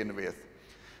some bin width.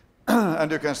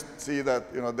 And you can see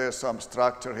that there's some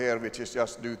structure here which is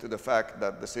just due to the fact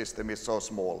that the system is so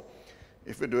small.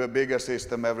 If we do a bigger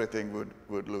system, everything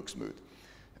would look smooth.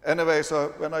 Anyway,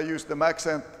 so when I use the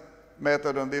Maxent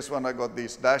method on this one, I got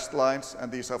these dashed lines,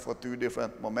 and these are for 2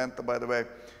 different momenta, by the way.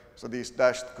 So these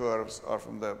dashed curves are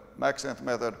from the Maxent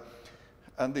method.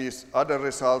 And these other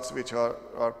results, which are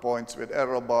points with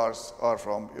arrow bars, are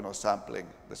from sampling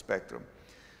the spectrum.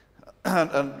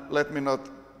 And let me not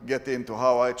get into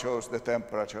how I chose the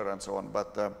temperature and so on,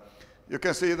 but you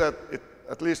can see that it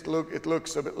at least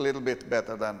looks a little bit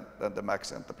better than the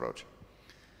Maxent approach.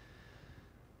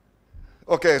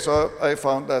 Okay, so I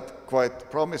found that quite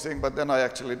promising, but then I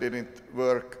actually didn't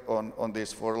work on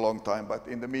this for a long time. But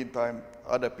in the meantime,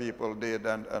 other people did,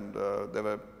 and there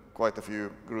were quite a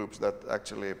few groups that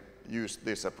actually used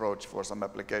this approach for some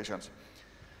applications.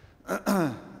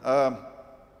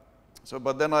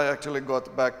 But then I actually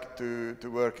got back to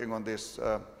working on this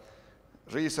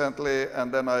recently,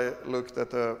 and then I looked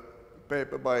at a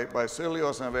paper by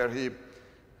Sylios, and where he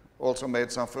also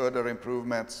made some further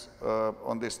improvements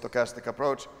on this stochastic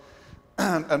approach.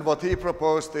 And what he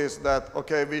proposed is that,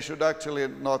 okay, we should actually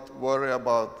not worry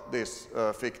about this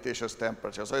fictitious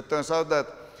temperature. So it turns out that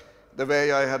the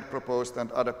way I had proposed and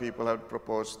other people had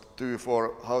proposed too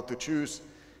for how to choose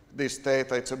this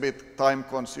theta, it's a bit time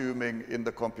consuming in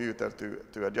the computer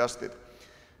to adjust it.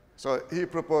 So he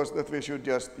proposed that we should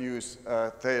just use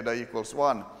theta equals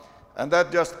 1. And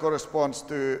that just corresponds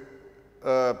to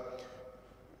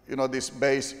this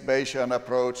Bayesian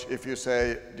approach. If you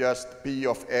say just P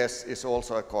of S is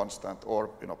also a constant, or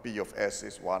P of S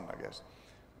is 1, I guess.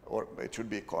 Or it should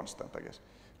be constant, I guess.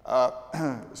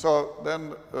 So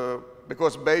then,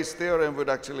 because Bayes' theorem would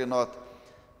actually not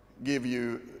give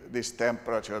you this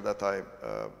temperature that I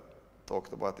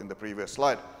talked about in the previous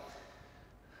slide.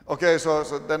 Okay, so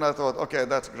then I thought, okay,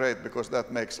 that's great because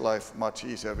that makes life much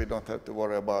easier. We don't have to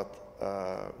worry about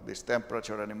this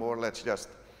temperature anymore. Let's just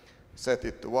set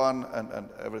it to 1 and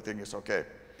everything is okay.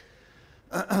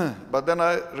 But then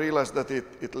I realized that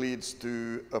it leads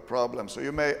to a problem. So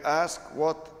you may ask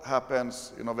what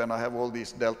happens, when I have all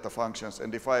these delta functions,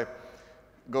 and if I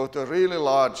go to a really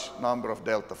large number of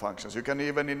delta functions. You can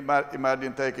even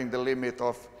imagine taking the limit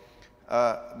of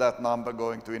that number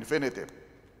going to infinity.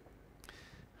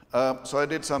 So I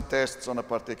did some tests on a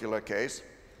particular case,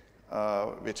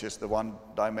 which is the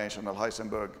one-dimensional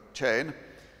Heisenberg chain,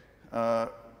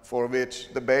 for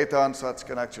which the beta ansatz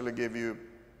can actually give you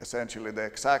essentially the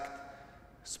exact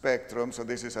spectrum. So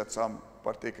this is at some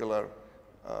particular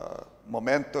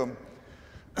momentum.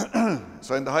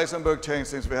 So in the Heisenberg chain,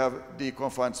 since we have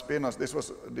deconfined spinors, this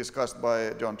was discussed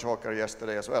by John Chalker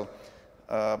yesterday as well.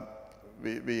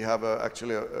 We have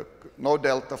actually no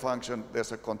delta function.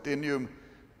 There's a continuum,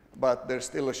 but there's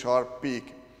still a sharp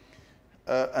peak.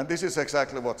 And this is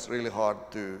exactly what's really hard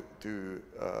to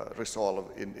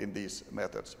resolve in these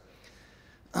methods.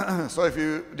 So if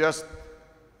you just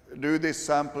do this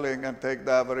sampling and take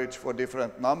the average for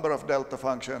different number of delta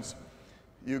functions,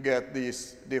 you get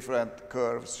these different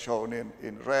curves shown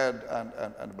in red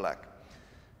and black.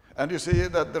 And you see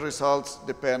that the results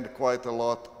depend quite a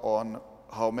lot on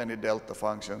how many delta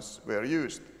functions were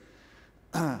used.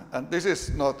 And this is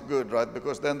not good, right?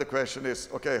 Because then the question is,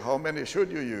 okay, how many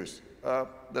should you use?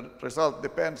 The result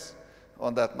depends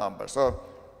on that number. So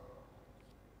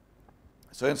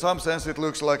in some sense, it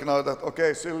looks like now that,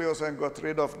 okay, Syliusen got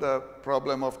rid of the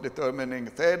problem of determining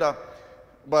theta,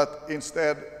 but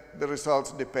instead the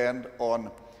results depend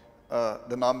on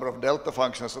the number of delta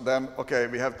functions. So then, okay,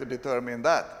 we have to determine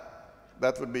that.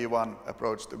 That would be one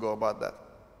approach to go about that.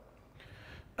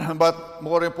 But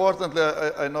more importantly,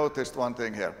 I noticed one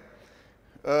thing here.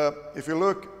 If you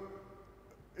look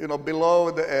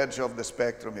below the edge of the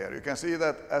spectrum here, you can see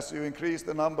that as you increase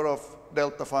the number of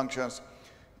delta functions,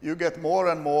 you get more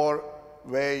and more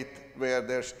weight where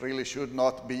there really should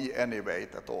not be any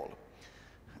weight at all.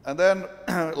 And then,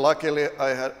 luckily,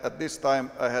 at this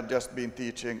time, I had just been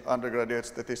teaching undergraduate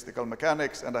statistical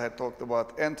mechanics, and I had talked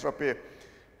about entropy.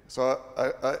 So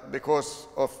because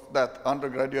of that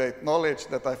undergraduate knowledge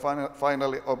that I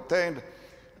finally obtained,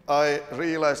 I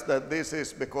realized that this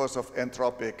is because of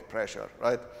entropic pressure,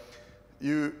 right?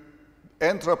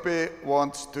 Entropy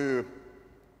wants to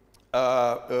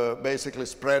basically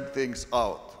spread things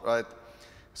out, right?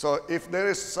 So if there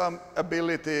is some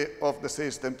ability of the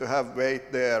system to have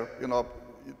weight there,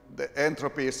 the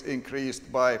entropy is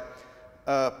increased by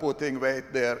putting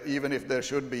weight there, even if there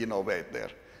should be no weight there.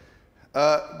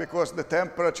 Because the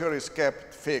temperature is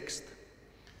kept fixed,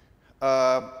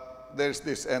 there's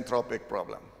this entropic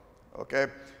problem, okay?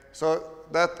 So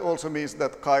that also means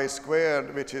that chi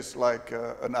squared, which is like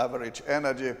an average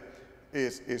energy,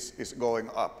 is going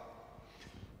up.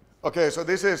 Okay, so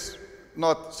this is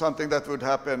not something that would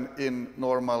happen in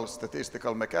normal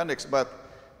statistical mechanics, but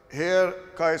here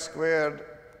chi squared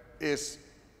is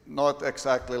not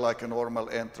exactly like a normal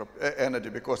energy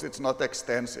because it's not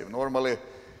extensive. Normally,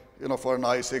 for an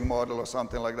Ising model or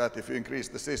something like that, if you increase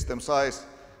the system size,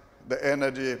 the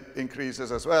energy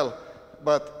increases as well.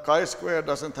 But chi squared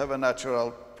doesn't have a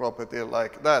natural property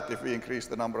like that if we increase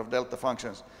the number of delta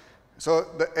functions. So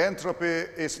the entropy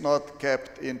is not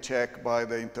kept in check by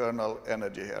the internal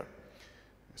energy here.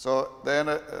 So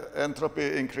the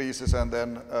entropy increases and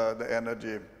then the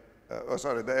energy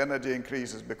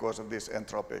increases because of this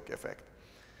entropic effect.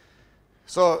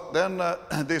 So then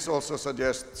this also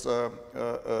suggests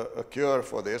a cure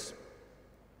for this.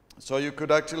 So you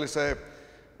could actually say,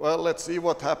 well, let's see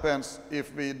what happens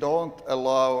if we don't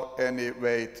allow any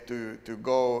weight to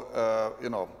go,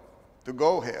 to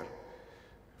go here.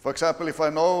 For example, if I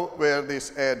know where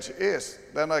this edge is,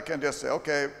 then I can just say,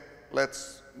 okay,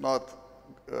 let's not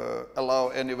allow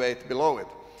any weight below it.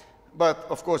 But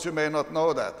of course, you may not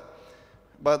know that.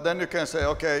 But then you can say,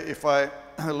 okay, if I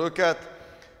look at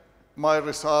my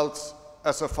results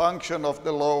as a function of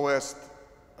the lowest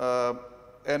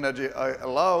energy I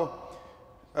allow,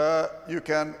 you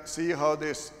can see how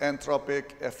this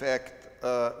entropic effect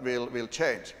will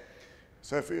change.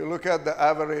 So if you look at the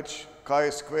average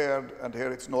chi squared, and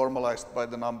here it's normalized by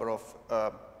the number of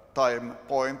time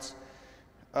points,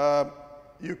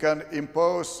 you can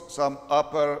impose some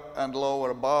upper and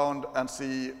lower bound and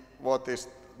see what is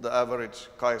the average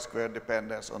chi squared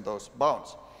dependence on those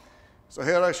bounds. So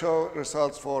here I show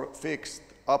results for fixed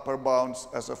upper bounds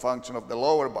as a function of the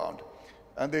lower bound.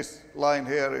 And this line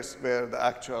here is where the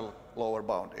actual lower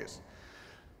bound is.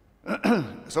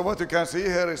 So what you can see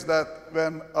here is that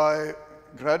when I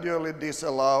gradually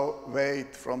disallow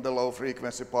weight from the low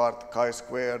frequency part, chi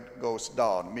squared goes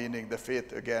down, meaning the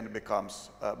fit again becomes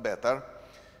better.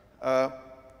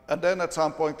 And then at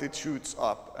some point it shoots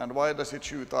up. And why does it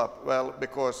shoot up? Well,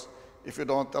 because if you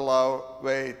don't allow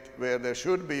weight where there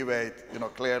should be weight,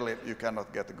 clearly you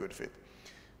cannot get a good fit.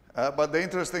 But the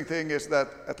interesting thing is that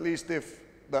at least if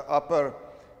the upper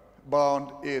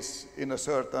bound is in a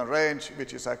certain range,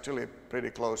 which is actually pretty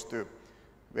close to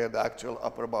where the actual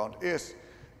upper bound is,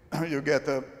 you get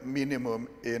a minimum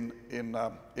in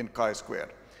chi squared.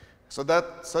 So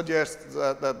that suggests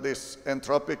that this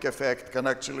entropic effect can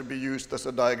actually be used as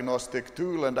a diagnostic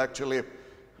tool and actually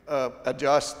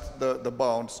adjust the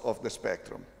bounds of the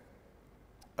spectrum.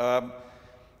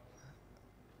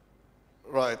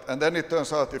 Right, and then it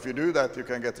turns out if you do that, you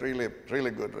can get really,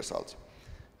 really good results.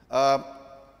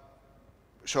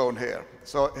 Shown here.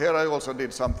 So here I also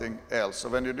did something else. So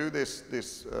when you do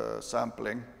this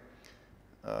sampling,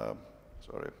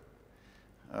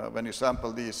 when you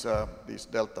sample these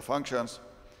delta functions,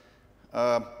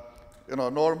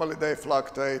 normally they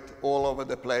fluctuate all over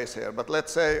the place here. But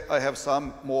let's say I have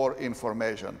some more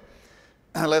information.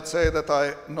 Let's say that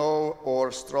I know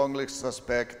or strongly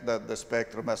suspect that the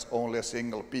spectrum has only a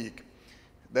single peak.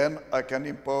 Then I can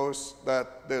impose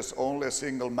that there's only a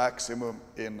single maximum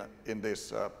in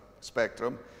this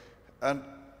spectrum. And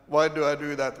why do I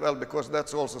do that? Well, because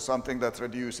that's also something that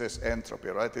reduces entropy,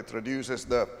 right? It reduces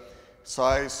the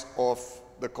size of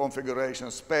the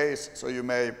configuration space, so you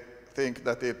may think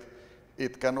that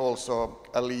it can also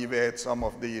alleviate some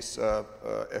of these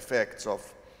effects of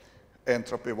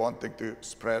entropy wanting to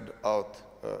spread out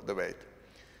the weight.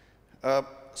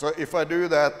 So if I do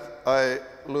that, I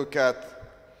look at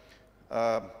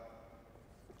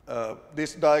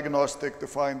this diagnostic to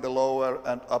find the lower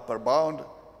and upper bound,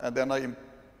 and then I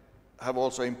have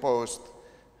also imposed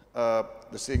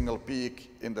the single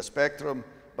peak in the spectrum,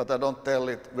 but I don't tell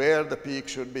it where the peak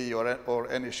should be or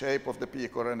any shape of the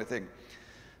peak or anything.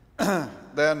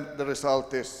 Then the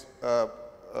result is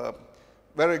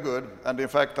very good, and in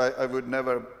fact I would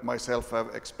never myself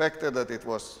have expected that it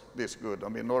was this good. I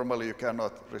mean, normally you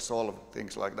cannot resolve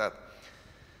things like that.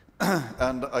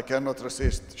 And I cannot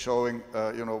resist showing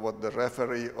what the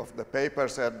referee of the paper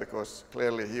said, because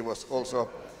clearly he was also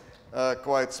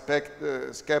quite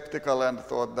skeptical and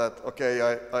thought that,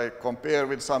 okay, I compare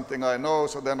with something I know,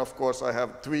 so then of course I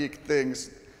have tweaked things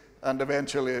and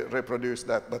eventually reproduced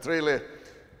that. But really,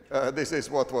 this is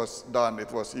what was done.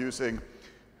 It was using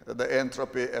the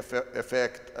entropy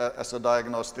effect as a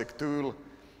diagnostic tool.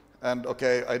 And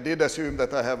okay, I did assume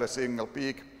that I have a single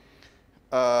peak.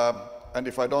 And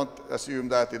if I don't assume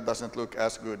that, it doesn't look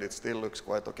as good. It still looks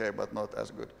quite okay, but not as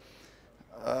good.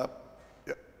 Yeah.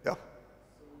 So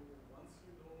once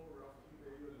you know roughly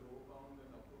where your lower bound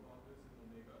and upper bound is in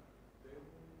omega, then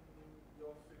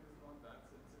your fit is not that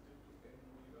sensitive to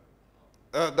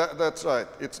n omega? That's right.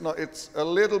 It's a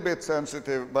little bit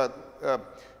sensitive, but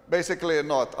basically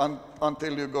not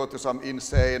until you go to some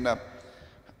insane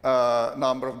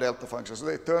number of delta functions. So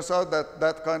it turns out that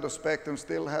that kind of spectrum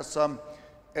still has some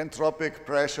entropic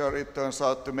pressure. It turns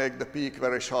out to make the peak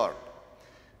very sharp.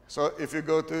 So if you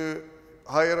go to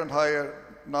higher and higher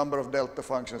number of delta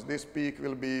functions, this peak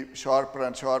will be sharper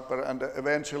and sharper, and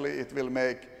eventually it will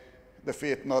make the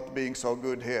fit not being so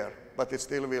good here, but it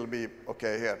still will be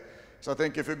okay here. So I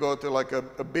think if you go to like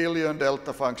a billion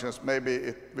delta functions, maybe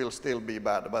it will still be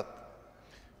bad, but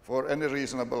for any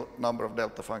reasonable number of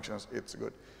delta functions, it's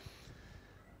good.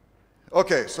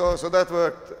 Okay, so that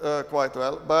worked quite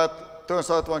well, but turns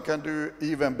out one can do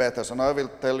even better. So now I will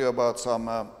tell you about some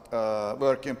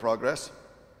work in progress.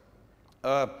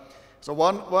 So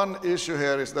one issue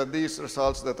here is that these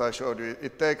results that I showed you,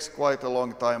 it takes quite a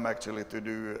long time actually to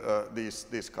do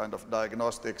these kind of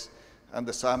diagnostics, and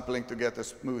the sampling to get a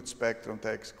smooth spectrum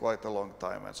takes quite a long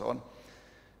time and so on.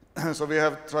 So we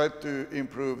have tried to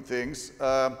improve things.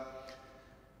 What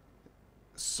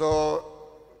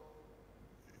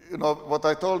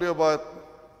I told you about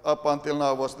up until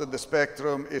now was that the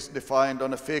spectrum is defined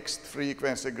on a fixed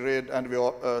frequency grid, and we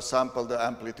sample the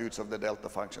amplitudes of the delta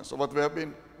function. So what we have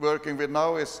been working with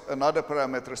now is another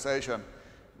parameterization,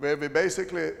 where we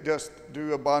basically just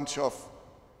do a bunch of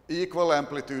equal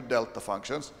amplitude delta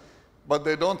functions, but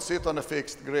they don't sit on a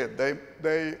fixed grid. They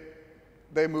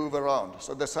move around.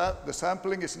 So the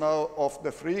sampling is now of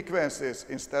the frequencies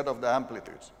instead of the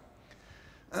amplitudes.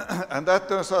 And that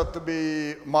turns out to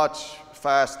be much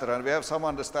faster, and we have some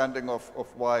understanding of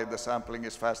why the sampling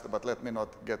is faster, but let me not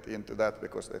get into that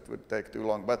because it would take too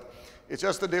long. But it's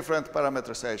just a different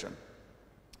parameterization,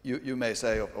 you may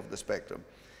say, of the spectrum.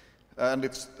 And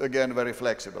it's, again, very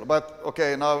flexible. But,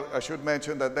 okay, now I should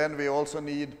mention that then we also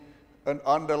need an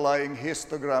underlying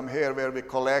histogram here where we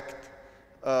collect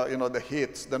the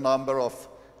hits, the number of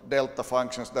delta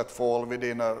functions that fall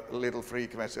within a little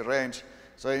frequency range.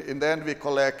 So in the end, we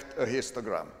collect a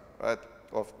histogram, right,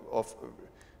 of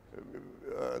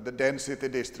the density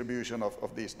distribution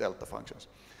of these delta functions.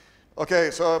 Okay,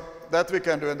 so that we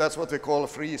can do, and that's what we call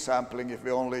free sampling if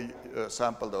we only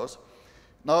sample those.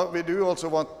 Now, we do also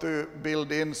want to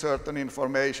build in certain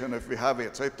information if we have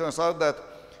it. So it turns out that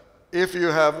if you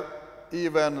have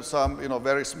even some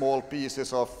very small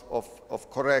pieces of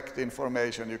correct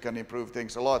information, you can improve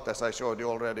things a lot, as I showed you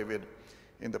already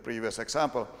in the previous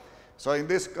example. So in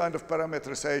this kind of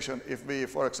parameterization, if we,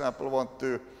 for example, want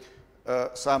to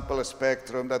sample a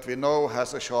spectrum that we know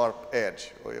has a sharp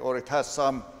edge, or it has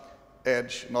some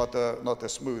edge, not a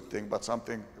smooth thing, but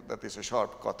something that is a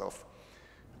sharp cutoff,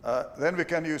 then we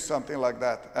can use something like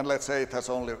that. And let's say it has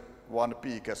only one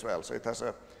peak as well, so it has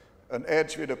an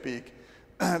edge with a peak.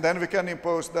 Then we can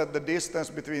impose that the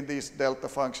distance between these delta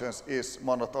functions is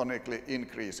monotonically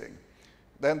increasing.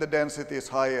 Then the density is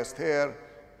highest here,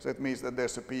 so it means that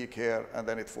there's a peak here, and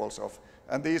then it falls off.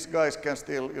 And these guys can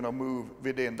still move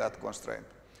within that constraint.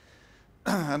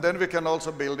 And then we can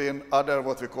also build in other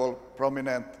what we call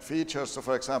prominent features. So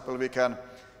for example, we can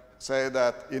say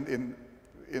that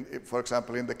for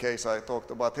example, in the case I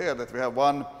talked about here, that we have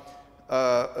one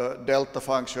delta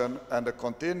function and a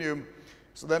continuum.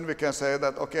 So then we can say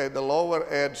that, okay, the lower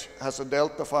edge has a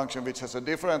delta function which has a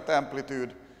different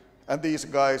amplitude, and these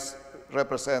guys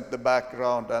represent the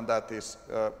background, and that is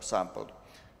sampled.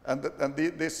 And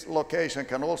this location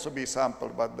can also be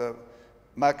sampled, but the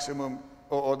maximum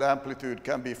or the amplitude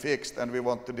can be fixed, and we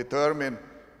want to determine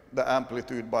the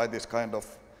amplitude by this kind of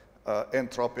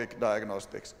entropic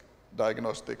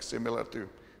diagnostics similar to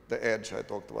the edge I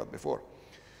talked about before.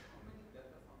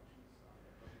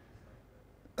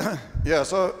 Yeah,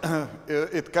 so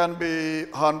it can be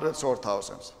hundreds or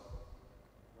thousands.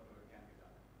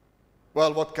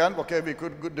 Well, okay, we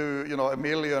could do, 1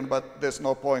 million, but there's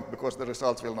no point because the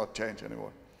results will not change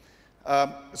anymore.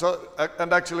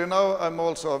 And actually now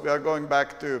we are going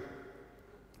back to,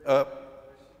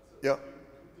 yeah.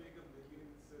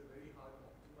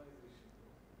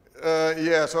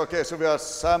 Yes, okay, so we are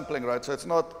sampling, right? So it's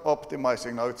not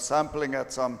optimizing now, it's sampling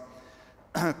at some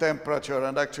temperature,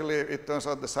 and actually it turns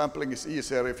out the sampling is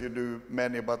easier if you do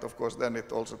many, but of course then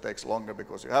it also takes longer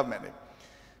because you have many.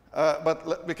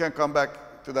 But we can come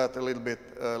back to that a little bit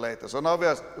later. So now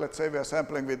let's say we are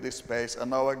sampling with this space, and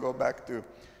now I go back to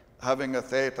having a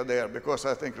theta there, because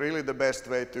I think really the best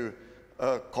way to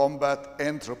combat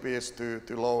entropy is to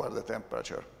lower the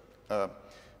temperature.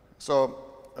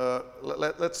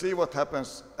 Let's see what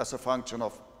happens as a function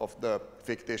of the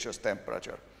fictitious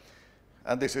temperature.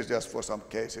 And this is just for some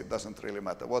case, it doesn't really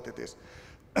matter what it is.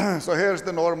 So here's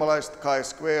the normalized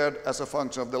chi-squared as a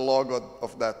function of the log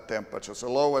of that temperature.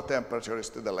 So lower temperature is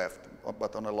to the left,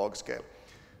 but on a log scale.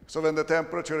 So when the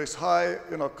temperature is high,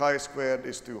 chi-squared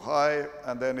is too high,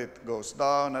 and then it goes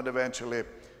down, and eventually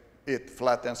it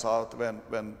flattens out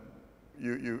when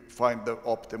you find the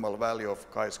optimal value of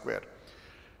chi-squared.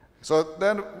 So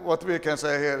then what we can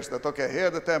say here is that, okay, here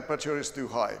the temperature is too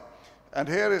high. And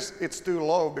here it's too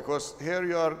low because here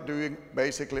you are doing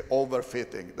basically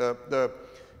overfitting. The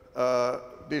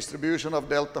distribution of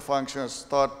delta functions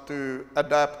start to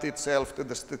adapt itself to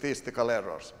the statistical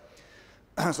errors.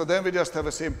 So then we just have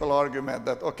a simple argument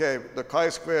that, okay, the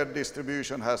chi-squared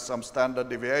distribution has some standard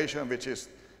deviation, which is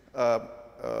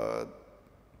the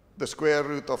square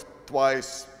root of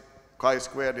twice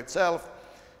chi-squared itself.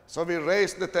 So we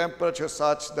raise the temperature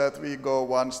such that we go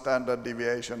one standard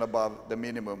deviation above the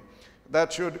minimum.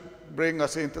 That should bring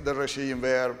us into the regime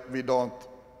where we don't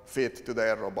fit to the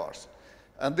error bars.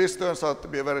 And this turns out to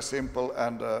be a very simple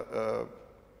and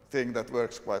thing that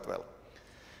works quite well.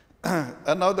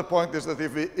 And now the point is that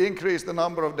if we increase the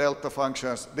number of delta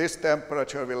functions, this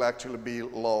temperature will actually be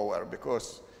lower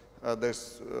because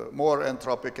there's more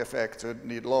entropic effects, so you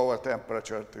need lower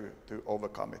temperature to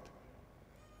overcome it.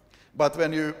 But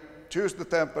when you choose the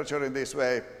temperature in this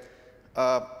way,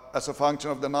 as a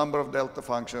function of the number of delta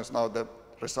functions, now the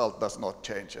result does not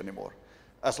change anymore,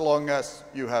 as long as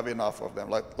you have enough of them,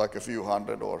 like a few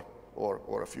hundred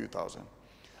or a few thousand.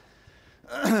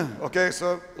 Okay,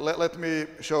 so let me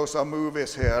show some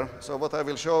movies here. So what I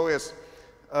will show is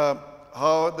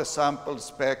how the sampled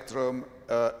spectrum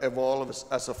evolves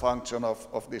as a function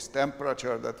of this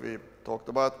temperature that we talked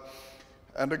about.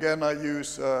 And again, I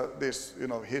use this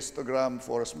histogram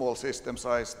for a small system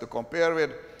size to compare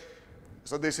with.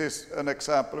 So this is an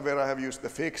example where I have used the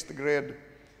fixed grid,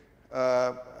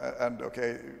 and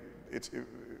okay,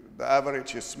 the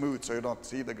average is smooth, so you don't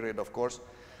see the grid, of course.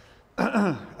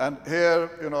 And here,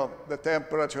 the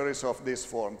temperature is of this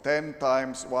form, 10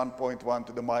 times 1.1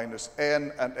 to the minus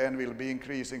n, and n will be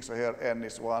increasing, so here n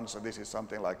is 1, so this is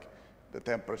something like the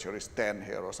temperature is 10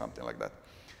 here or something like that.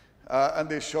 And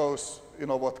this shows,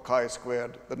 what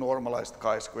chi-squared, the normalized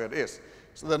chi-squared is.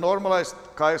 So the normalized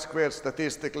chi-squared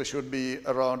statistically should be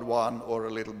around 1 or a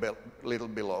little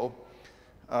below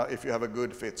if you have a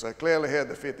good fit. So clearly here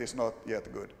the fit is not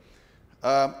yet good.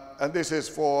 And this is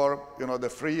for the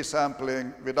free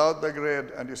sampling without the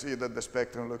grid, and you see that the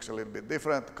spectrum looks a little bit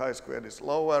different. Chi-squared is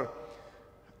lower.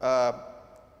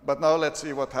 But now let's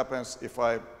see what happens if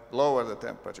I lower the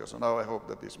temperature. So now I hope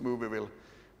that this movie will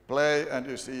play, and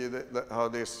you see how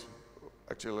this,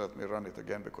 actually let me run it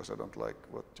again because I don't like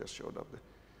what just showed up there.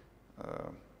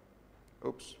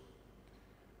 Oops.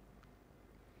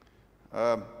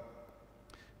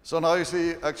 So now you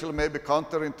see, actually maybe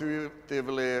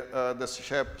counterintuitively, the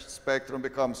spectrum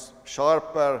becomes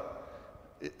sharper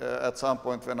at some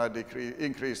point when I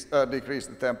decrease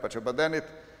the temperature, but then it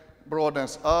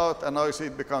broadens out, and now you see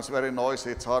it becomes very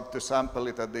noisy. It's hard to sample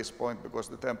it at this point because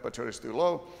the temperature is too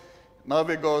low. Now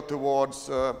we go towards,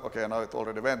 okay, now it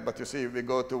already went, but you see we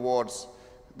go towards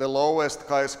the lowest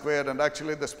chi-squared, and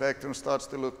actually the spectrum starts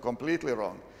to look completely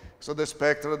wrong. So the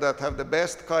spectra that have the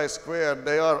best chi-squared,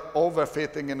 they are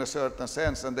overfitting in a certain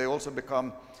sense, and they also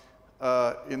become,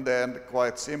 in the end,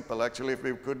 quite simple. Actually, if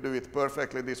we could do it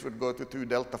perfectly, this would go to 2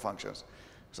 delta functions.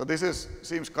 So this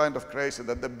seems kind of crazy,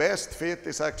 that the best fit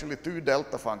is actually 2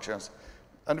 delta functions,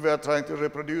 and we are trying to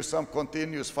reproduce some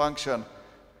continuous function,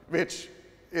 which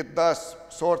it does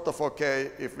sort of okay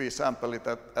if we sample it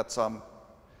at some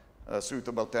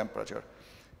suitable temperature.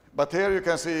 But here you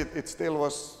can see it still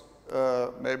was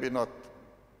maybe not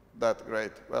that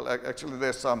great. Well, actually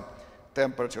there's some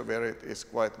temperature where it is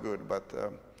quite good, but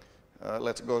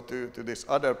let's go to this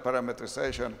other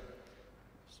parameterization.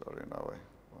 Sorry, now I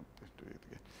want to do it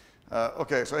again.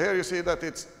 Okay, so here you see that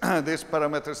it's this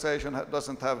parameterization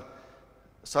doesn't have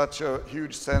such a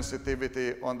huge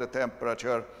sensitivity on the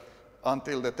temperature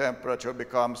until the temperature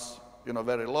becomes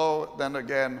very low. Then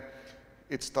again,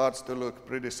 it starts to look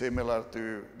pretty similar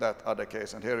to that other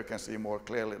case. And here you can see more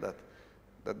clearly that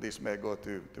this may go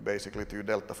to basically 2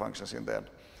 delta functions in the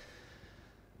end.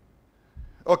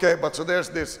 Okay, but so there's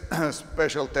this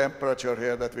special temperature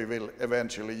here that we will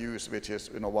eventually use, which is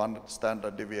 1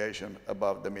 standard deviation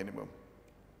above the minimum.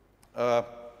 Right,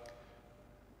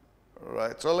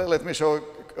 so let me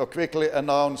quickly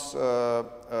announce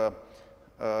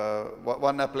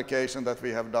one application that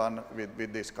we have done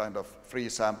with this kind of free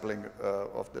sampling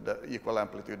of the equal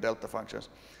amplitude delta functions.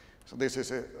 So this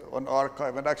is on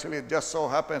arXiv, and actually it just so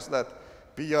happens that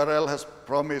PRL has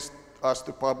promised us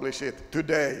to publish it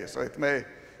today, so it may,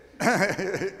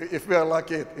 if we are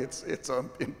lucky, it's in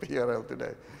PRL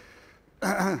today.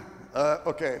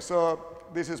 Okay, so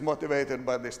this is motivated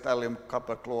by this thallium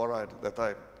copper chloride that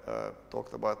I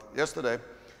talked about yesterday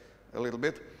a little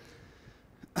bit.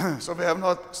 So we have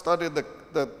not studied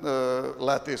the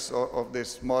lattice of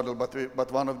this model,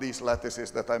 but one of these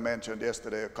lattices that I mentioned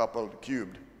yesterday, a coupled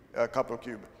cube.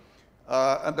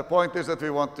 And the point is that we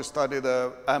want to study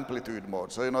the amplitude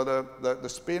mode. So the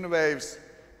spin waves,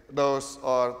 those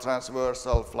are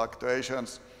transversal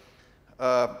fluctuations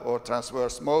or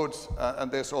transverse modes,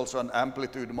 and there's also an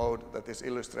amplitude mode that is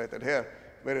illustrated here,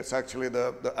 where it's actually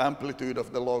the amplitude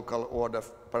of the local order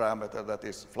parameter that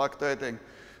is fluctuating.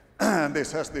 And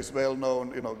this has this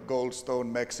well-known,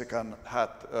 Goldstone Mexican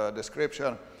hat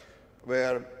description,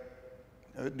 where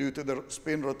due to the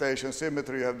spin rotation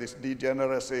symmetry, you have this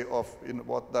degeneracy of in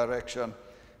what direction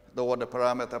the order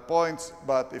parameter points.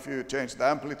 But if you change the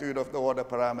amplitude of the order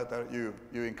parameter,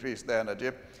 you increase the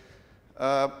energy.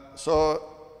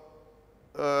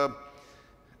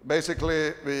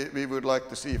 Basically, we would like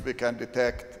to see if we can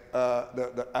detect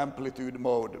the amplitude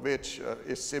mode, which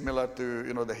is similar to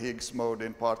the Higgs mode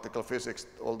in particle physics,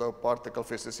 although particle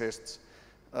physicists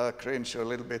cringe a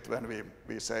little bit when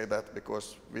we say that,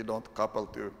 because we don't couple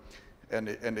to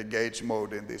any gauge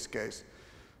mode in this case.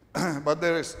 But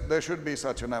there should be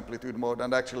such an amplitude mode,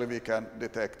 and actually we can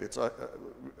detect it. So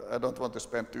I don't want to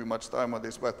spend too much time on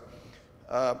this, but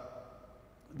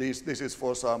this is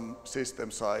for some system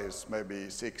size, maybe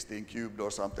 16 cubed or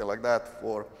something like that,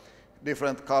 for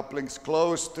different couplings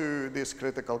close to this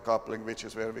critical coupling, which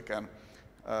is where we can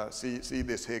see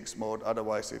this Higgs mode,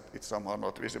 otherwise it's somehow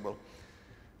not visible.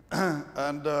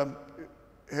 And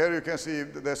here you can see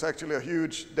that there's actually a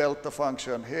huge delta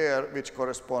function here, which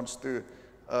corresponds to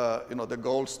the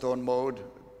Goldstone mode,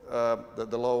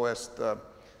 the lowest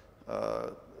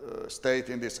state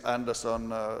in this Anderson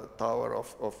tower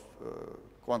of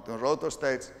quantum rotor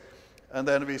states. And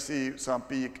then we see some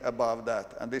peak above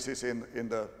that, and this is in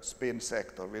the spin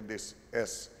sector with this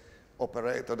S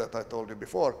operator that I told you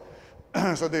before.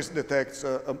 So this detects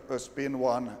a spin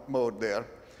 1 mode there.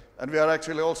 And we are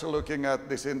actually also looking at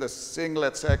this in the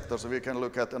singlet sector, so we can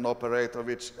look at an operator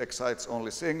which excites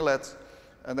only singlets,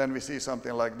 and then we see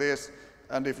something like this.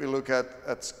 And if we look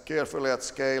carefully at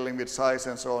scaling with size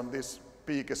and so on, this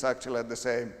peak is actually at the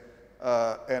same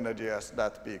energy as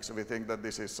that peak. So we think that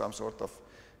this is some sort of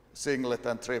singlet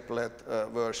and triplet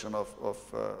version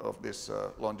of this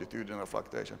longitudinal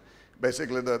fluctuation.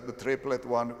 Basically, the triplet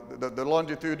one, the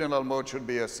longitudinal mode should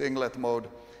be a singlet mode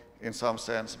in some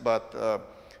sense, but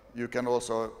you can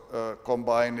also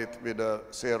combine it with a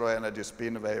zero energy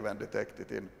spin wave and detect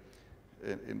it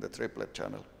in the triplet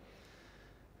channel.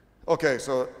 Okay,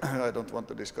 so I don't want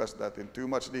to discuss that in too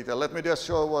much detail. Let me just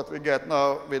show what we get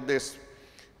now with this.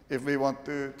 If we want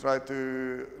to try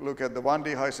to look at the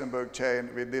 1D Heisenberg chain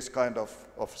with this kind of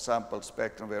sample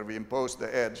spectrum where we impose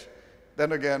the edge,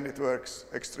 then again it works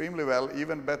extremely well,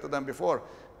 even better than before.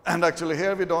 And actually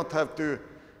here we don't have to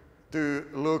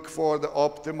look for the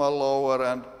optimal lower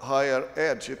and higher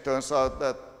edge. It turns out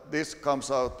that this comes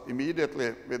out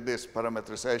immediately with this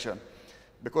parametrization,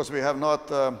 because we have not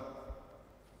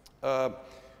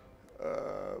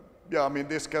yeah, I mean,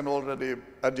 this can already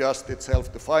adjust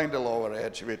itself to find the lower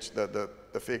edge, which the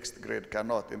fixed grid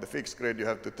cannot. In the fixed grid, you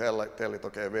have to tell it,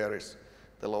 okay, where is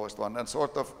the lowest one? And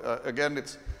sort of, again,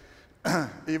 it's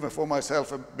even for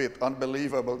myself a bit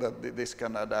unbelievable that this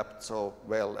can adapt so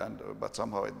well, but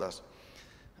somehow it does.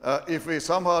 If we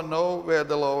somehow know where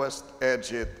the lowest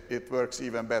edge is, it works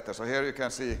even better. So here you can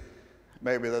see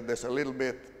maybe that there's a little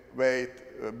bit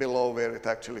weight below where it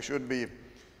actually should be.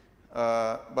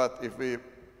 But if we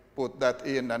put that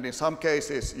in, and in some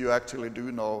cases you actually do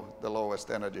know the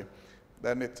lowest energy,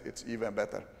 then it's even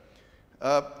better.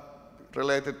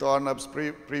 Related to Arnab's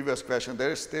previous question,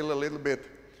 there is still a little bit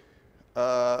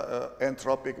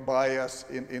entropic bias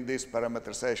in this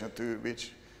parameterization too,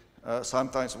 which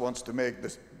sometimes wants to make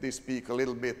this peak a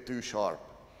little bit too sharp.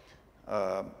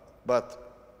 But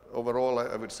overall,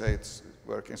 I would say it's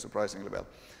working surprisingly well.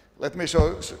 Let me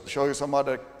show you some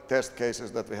other test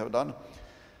cases that we have done.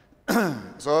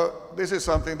 So this is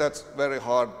something that's very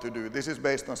hard to do. This is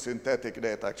based on synthetic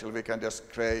data, actually. We can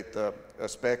just create a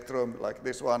spectrum like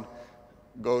this one,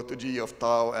 go to G of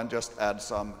tau, and just add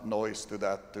some noise to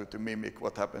that to mimic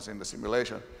what happens in the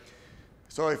simulation.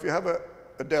 So if you have a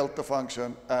delta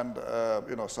function and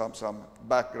some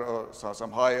background,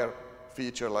 some higher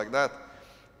feature like that,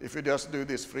 if you just do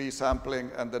this free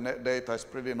sampling and the data is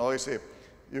pretty noisy,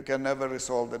 you can never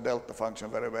resolve the delta function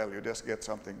very well. You just get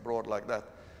something broad like that.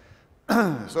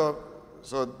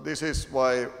 So this is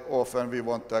why often we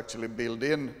want to actually build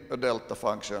in a delta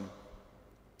function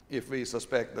if we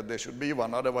suspect that there should be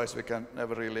one. Otherwise, we can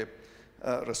never really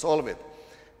resolve it.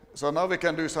 So now we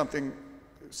can do something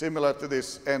similar to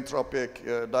this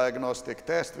entropic diagnostic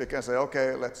test. We can say,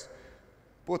 okay, let's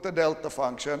put a delta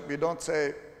function. We don't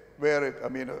say where it, I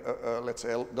mean, let's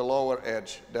say the lower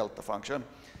edge delta function.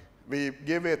 We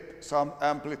give it some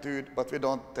amplitude, but we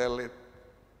don't tell it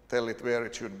where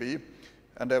it should be,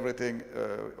 and everything,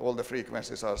 all the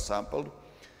frequencies are sampled.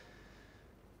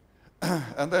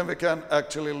 And then we can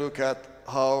actually look at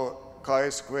how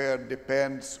chi-squared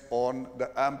depends on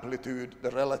the amplitude, the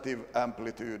relative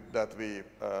amplitude that we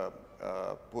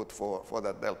put for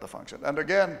that delta function. And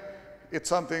again, it's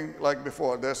something like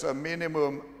before. There's a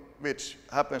minimum which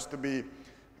happens to be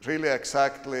really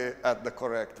exactly at the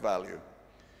correct value.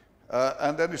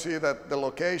 And then you see that the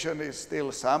location is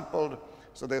still sampled,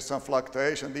 so there's some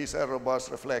fluctuation. These error bars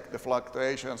reflect the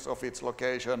fluctuations of its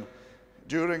location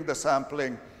during the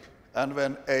sampling, and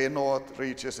when A0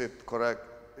 reaches its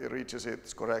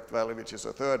correct value, which is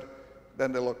a third,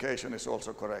 then the location is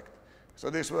also correct. So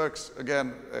this works,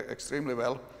 again, extremely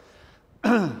well.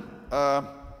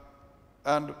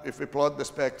 And if we plot the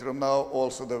spectrum now,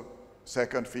 also the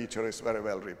second feature is very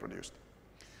well reproduced.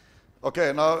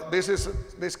 Okay, now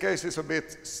this case is a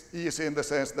bit easy in the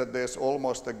sense that there's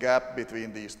almost a gap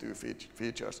between these two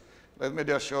features. Let me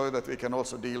just show you that we can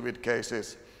also deal with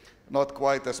cases not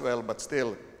quite as well, but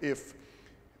still, if,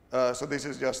 so this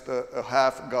is just a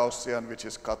half Gaussian which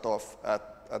is cut off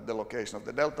at the location of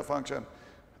the delta function,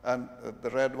 and the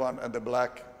red one and the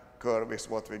black curve is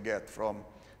what we get from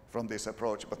from this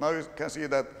approach. But now you can see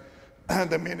that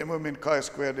the minimum in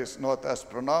chi-squared is not as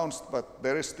pronounced, but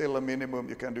there is still a minimum.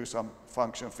 You can do some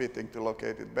function fitting to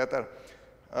locate it better.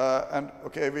 And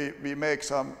okay, we make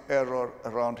some error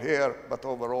around here, but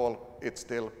overall it's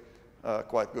still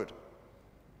quite good.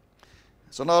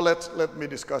 So now let me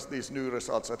discuss these new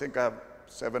results. I think I have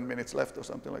 7 minutes left or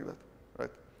something like that,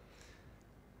 right?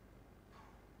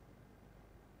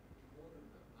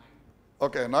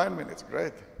 Okay, 9 minutes,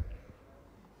 great.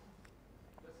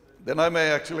 Then I may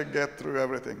actually get through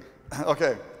everything.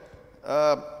 Okay,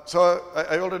 so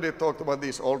I already talked about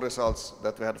these old results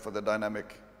that we had for the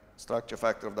dynamic structure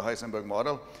factor of the Heisenberg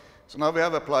model. So now we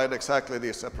have applied exactly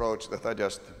this approach that I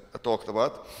just talked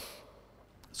about.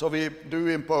 So we do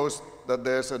impose that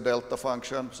there's a delta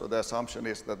function, so the assumption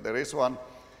is that there is one,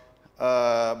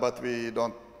 but we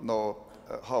don't know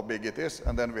how big it is,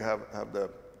 and then we have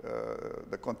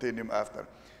the continuum after.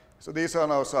 So these are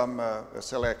now some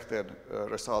selected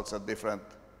results at different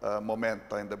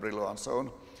momenta in the Brillouin zone.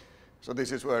 So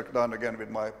this is work done again with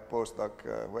my postdoc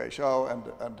Wei Xiao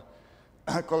and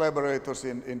collaborators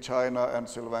in China, and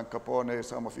Sylvain Capone.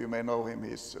 Some of you may know him.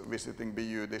 He's visiting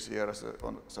BU this year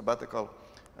on sabbatical.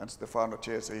 And Stefano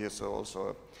Cesi, he is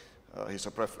also he's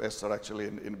a professor actually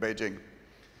in Beijing.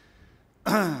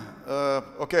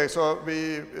 Okay, so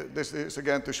this is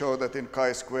again to show that in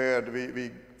chi-squared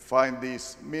we find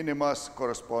these minimas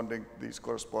these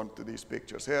correspond to these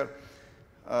pictures here.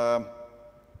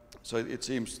 So it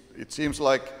seems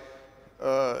like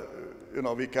you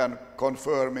know, we can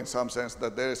confirm in some sense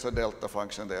that there is a delta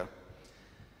function there.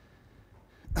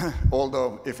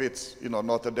 Although if it's, you know,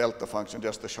 not a delta function,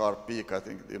 just a sharp peak, I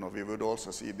think, you know, we would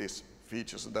also see these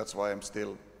features. So that's why I'm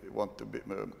still want to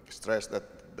stress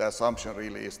that the assumption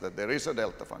really is that there is a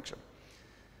delta function.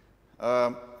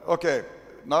 Okay,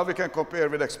 now we can compare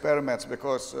with experiments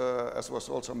because, as was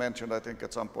also mentioned, I think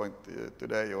at some point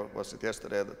today, or was it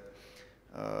yesterday,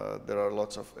 that there are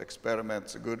lots of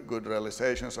experiments, good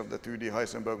realizations of the 2D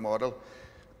Heisenberg model.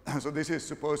 So this is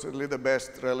supposedly the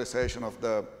best realization of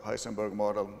the Heisenberg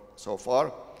model so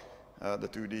far, the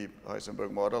 2D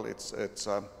Heisenberg model. It's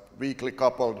weakly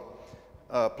coupled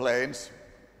planes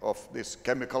of this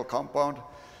chemical compound.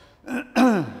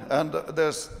 And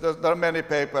there are many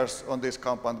papers on this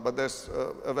compound, but there's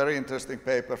a very interesting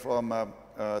paper from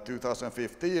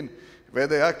 2015 where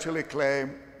they actually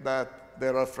claim that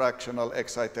there are fractional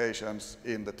excitations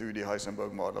in the 2D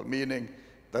Heisenberg model, meaning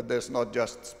that there's not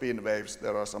just spin waves,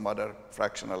 there are some other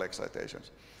fractional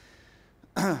excitations.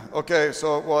 Okay,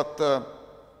 so what the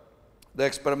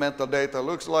experimental data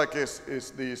looks like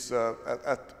is these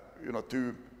at you know,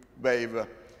 2 wave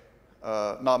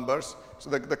numbers. So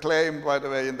the claim, by the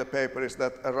way, in the paper is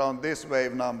that around this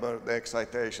wave number, the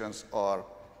excitations are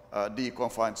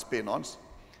deconfined spin-ons,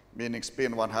 meaning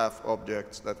spin 1/2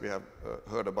 objects that we have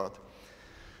heard about.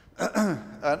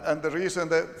 And the reason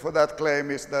for that claim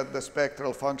is that the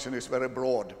spectral function is very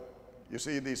broad. You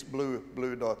see these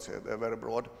blue dots here, they're very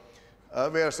broad.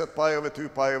 Whereas at pi over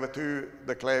 2,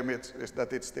 the claim is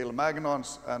that it's still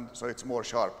magnons, and so it's more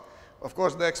sharp. Of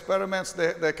course, the experiments,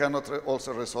 they cannot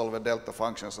also resolve a delta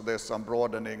function, so there's some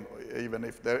broadening, even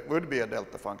if there would be a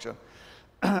delta function.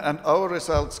 And our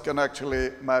results can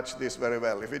actually match this very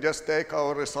well. If we just take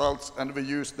our results and we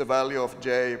use the value of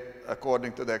j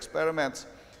according to the experiments,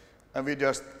 and we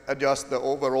just adjust the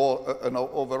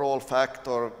overall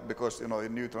factor, because, you know,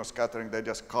 in neutron scattering they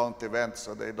just count events,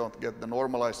 so they don't get the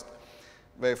normalized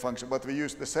wave function. But we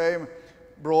use the same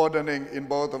broadening in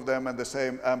both of them and the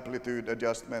same amplitude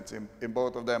adjustments in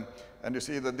both of them, and you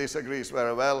see that this agrees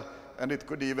very well, and it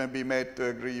could even be made to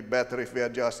agree better if we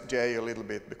adjust j a little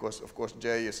bit, because of course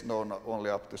j is known only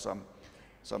up to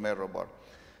some error bar.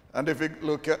 And if we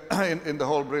look at in the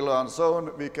whole Brillouin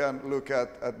zone, we can look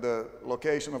at the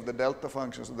location of the delta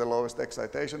functions of the lowest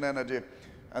excitation energy.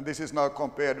 And this is now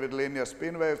compared with linear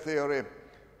spin wave theory,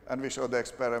 and we show the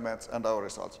experiments and our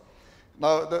results.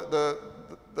 Now,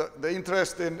 the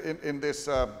interest in this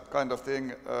kind of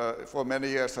thing for many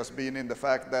years has been in the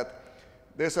fact that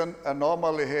there's an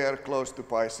anomaly here close to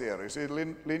pi zero. You see,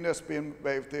 linear spin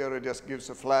wave theory just gives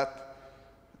a flat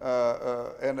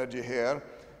energy here.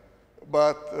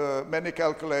 But many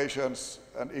calculations,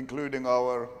 and including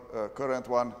our current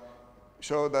one,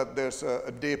 show that there's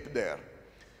a dip there.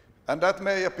 And that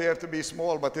may appear to be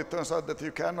small, but it turns out that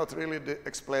you cannot really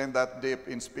explain that dip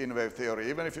in spin wave theory.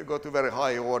 Even if you go to very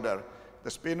high order, the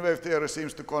spin wave theory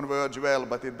seems to converge well,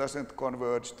 but it doesn't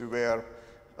converge to where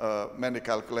many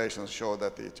calculations show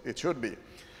that it should be.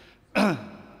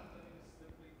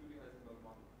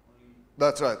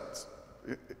 That's right.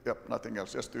 Yep, nothing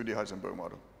else, just 2D Heisenberg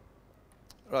model.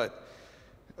 Right.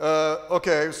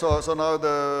 Okay, so now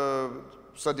the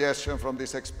suggestion from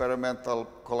this experimental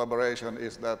collaboration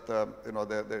is that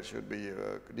there should be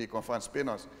deconfined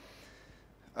spin-ons.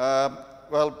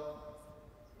 Well,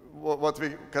 what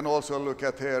we can also look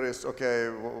at here is,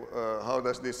 okay, how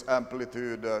does this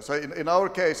amplitude, so in our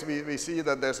case we see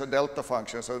that there's a delta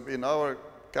function, so in our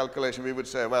calculation we would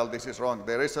say, well, this is wrong,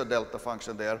 there is a delta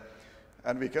function there,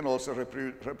 and we can also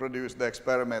reproduce the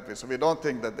experiment with, so we don't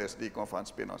think that there's deconfined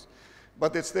spin-ons.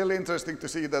 But it's still interesting to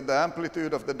see that the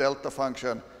amplitude of the delta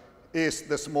function is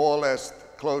the smallest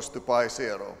close to pi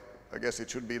 0. I guess it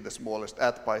should be the smallest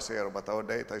at pi 0, but our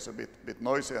data is a bit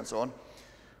noisy and so on.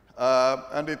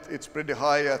 And it's pretty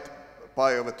high at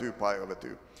pi over 2, pi over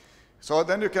 2. So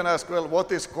then you can ask, well,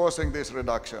 what is causing this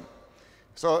reduction?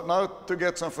 So now to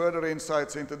get some further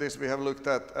insights into this, we have looked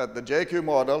at the JQ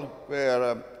model,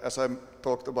 where, as I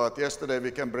talked about yesterday,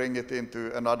 we can bring it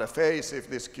into another phase if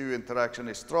this Q interaction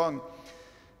is strong.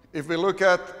 If we look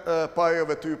at pi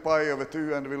over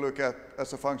 2, and we look at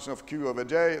as a function of Q over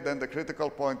J, then the critical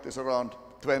point is around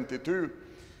 22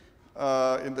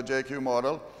 in the JQ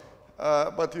model.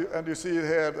 And you see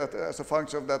here that as a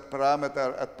function of that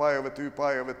parameter at pi over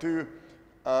 2,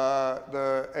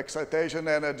 the excitation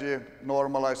energy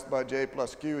normalized by J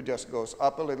plus Q just goes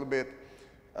up a little bit,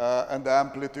 and the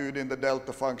amplitude in the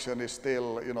delta function is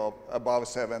still, above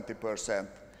 70%.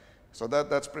 So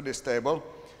that's pretty stable.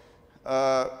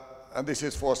 And this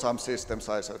is for some system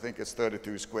size, I think it's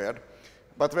 32 squared.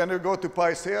 But when you go to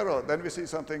pi 0, then we see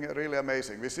something really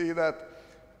amazing. We see that,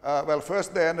 well,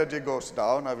 first the energy goes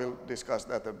down. I will discuss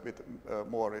that a bit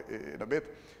more in a bit.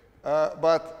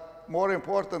 But more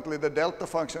importantly, the delta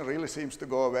function really seems to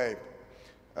go away.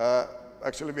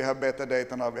 Actually, we have better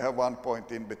data now. We have 1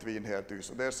 point in between here too.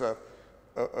 So there's a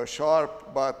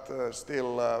sharp but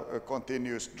still a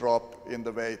continuous drop in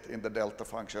the weight in the delta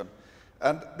function.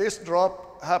 And this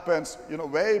drop happens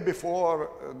way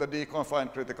before the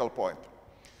deconfined critical point.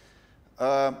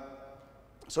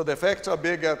 So the effects are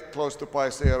big at close to pi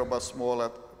 0, but small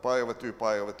at pi over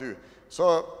 2.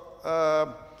 So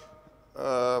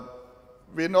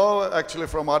we know actually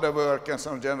from other work and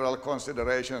some general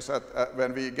considerations that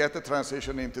when we get a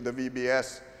transition into the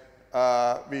VBS,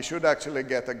 we should actually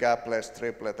get a gapless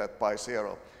triplet at pi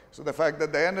 0. So the fact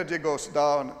that the energy goes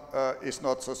down is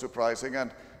not so surprising,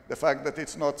 and the fact that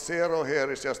it's not 0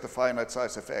 here is just a finite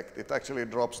size effect. It actually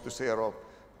drops to 0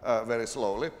 very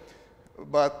slowly.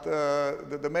 But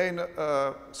the main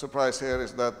surprise here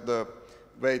is that the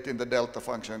weight in the delta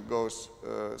function goes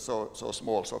so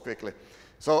small so quickly.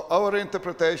 So our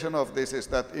interpretation of this is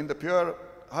that in the pure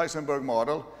Heisenberg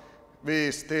model,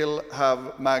 we still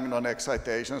have Magnon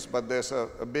excitations, but there's a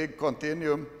big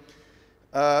continuum.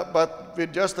 But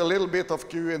with just a little bit of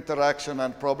Q interaction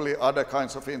and probably other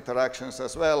kinds of interactions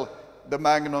as well, the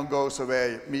Magnon goes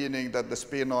away, meaning that the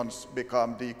spin-ons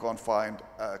become deconfined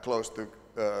close to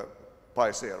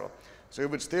pi 0. So you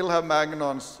would still have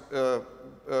Magnons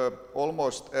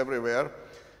almost everywhere.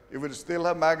 You would still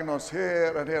have Magnons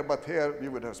here and here, but here you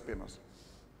would have spin-ons.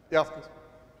 Yeah?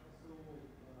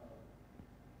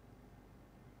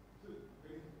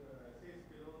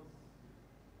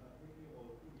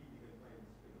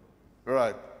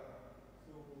 Right.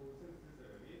 So since this is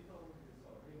a waveform, this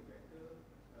ordering vector,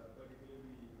 particularly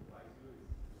y0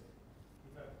 is,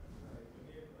 in fact,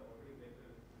 linear ordering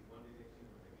vector in one direction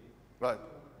of the wave. Right.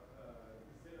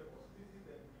 Is there a possibility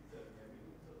that these are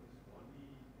magnitudes of this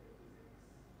 1D physics?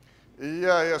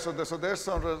 Yeah. So there's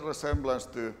some resemblance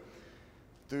to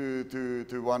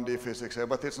 1D physics here,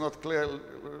 but it's not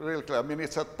real clear. I mean,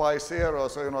 it's at pi 0,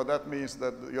 so that means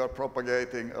that you're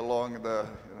propagating along the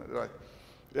right.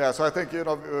 Yeah, so I think,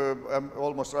 I'm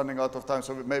almost running out of time,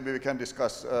 so maybe we can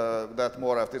discuss that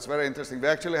more after. It's very interesting. We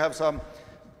actually have some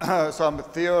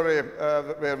theory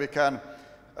where we can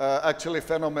actually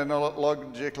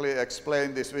phenomenologically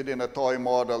explain this within a toy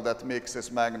model that mixes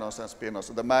Magnons and spin-ons.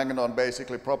 So the Magnon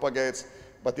basically propagates,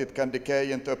 but it can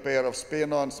decay into a pair of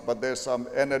spin-ons, but there's some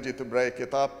energy to break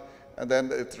it up, and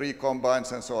then it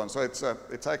recombines and so on. So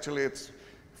it's actually,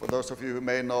 for those of you who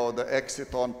may know the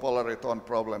exciton polariton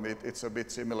problem, it's a bit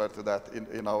similar to that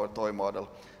in our toy model.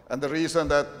 And the reason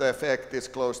that the effect is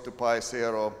close to pi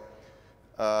 0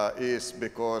 is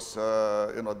because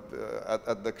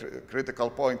at the critical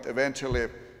point, eventually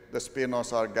the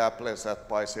spin-ons are gapless at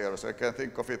pi 0. So you can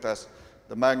think of it as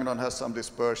the Magnon has some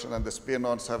dispersion and the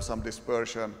spin-ons have some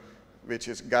dispersion, which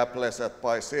is gapless at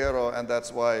pi 0, and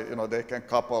that's why they can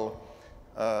couple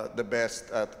the best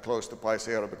at close to pi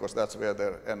 0, because that's where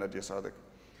their energies are.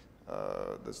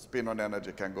 The spin-on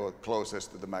energy can go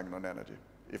closest to the Magnon energy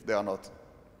if they are not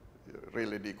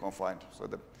really deconfined. So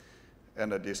the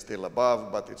energy is still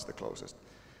above, but it's the closest.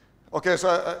 Okay,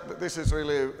 so this is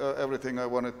really everything I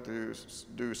wanted to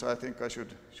do, so I think I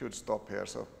should stop here,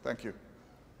 so thank you.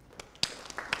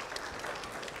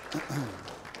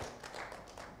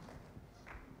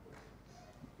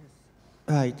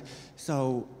 Right,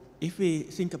 so if we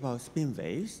think about spin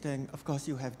waves, then of course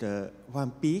you have the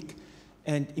one peak,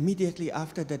 and immediately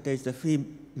after that there's the free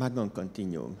magnon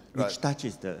continuum, which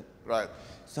touches the... Right.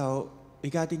 So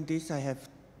regarding this, I have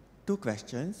two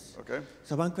questions. Okay.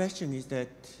 So one question is that,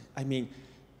 I mean,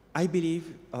 I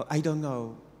believe, or I don't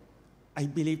know, I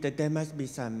believe that there must be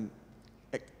some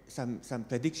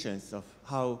predictions of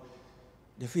how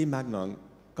the free magnon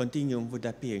continuum would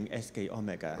appear in SK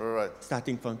omega,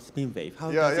 starting from spin wave.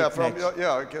 How does it match?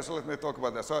 Okay, so let me talk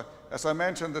about that. So as I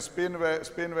mentioned, the spin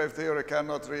wave theory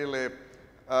cannot really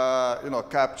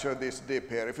capture this dip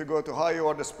here. If you go to high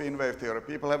order spin wave theory,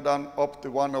 people have done up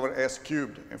to 1 over s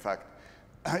cubed, in fact.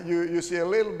 You see a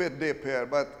little bit dip here,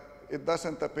 but it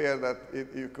doesn't appear that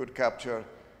you could capture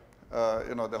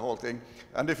the whole thing.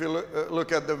 And if you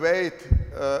look at the weight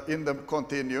in the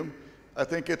continuum, I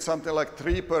think it's something like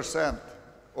 3%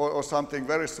 or something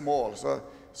very small. So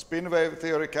spin wave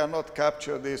theory cannot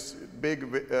capture this big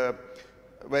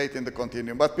weight in the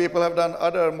continuum. But people have done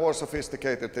other more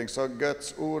sophisticated things. So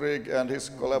Götz, Uhrig, and his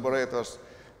collaborators,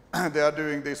 they are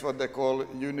doing this, what they call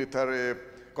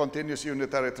continuous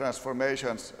unitary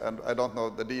transformations. And I don't know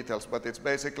the details, but it's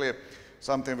basically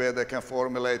something where they can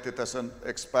formulate it as an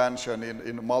expansion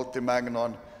in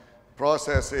multi-magnon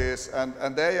processes.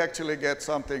 And they actually get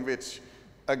something which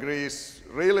agrees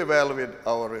really well with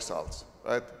our results,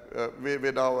 right?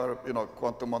 With our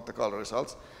quantum Monte Carlo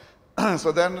results.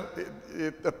 So then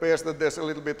it appears that there's a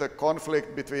little bit of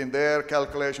conflict between their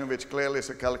calculation, which clearly is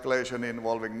a calculation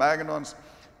involving magnons,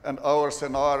 and our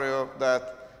scenario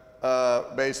that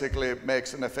basically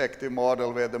makes an effective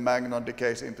model where the magnon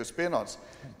decays into spinons.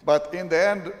 But in the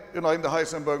end, in the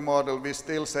Heisenberg model, we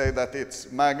still say that it's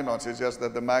magnons. It's just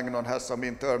that the magnon has some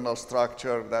internal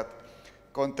structure that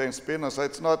contains spinons. So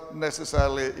it's not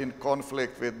necessarily in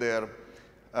conflict with their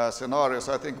scenarios.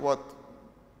 I think what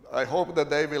I hope that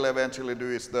they will eventually do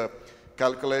is the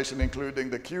calculation including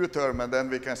the Q term, and then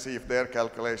we can see if their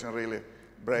calculation really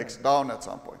breaks down at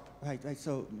some point. Right.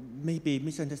 So maybe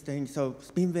misunderstanding. So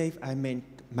spin wave, I meant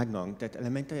magnon, that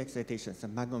elementary excitations, a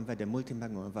magnon, whether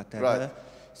multi-magnon, whatever. Right.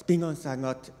 Spinons are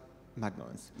not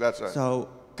magnons. That's right. So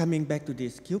coming back to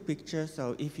this Q picture,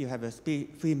 so if you have a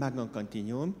free magnon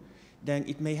continuum, then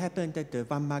it may happen that the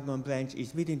one magnon branch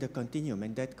is within the continuum,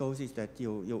 and that causes that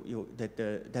that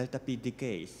the delta P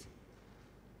decays.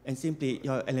 And simply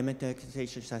your elementary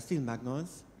excitations are still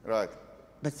magnons. Right.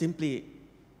 But simply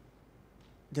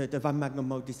the one magnon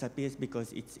mode disappears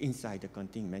because it's inside the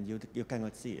continuum and you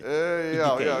cannot see it.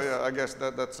 Yeah. I guess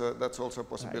that's also a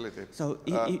possibility. Right. So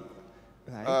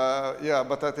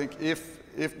but I think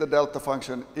if the delta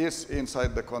function is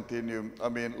inside the continuum, I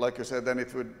mean, like you said, then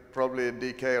it would probably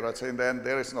decay, right? So in the end,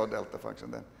 there is no delta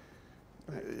function then.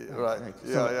 Right.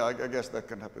 Yeah, I guess that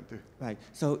can happen too. Right.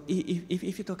 So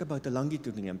if you talk about the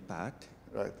longitudinal part,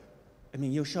 right. I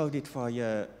mean, you showed it for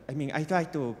your, I mean, I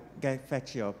tried to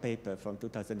fetch your paper from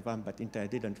 2001, but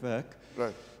internet didn't work.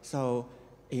 Right. So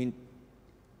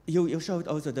you showed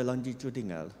also the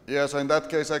longitudinal. Yeah, so in that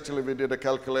case, actually, we did a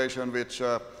calculation which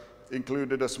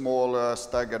included a small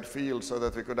staggered field so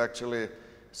that we could actually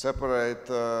separate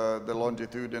the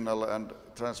longitudinal and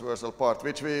transversal part,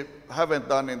 which we haven't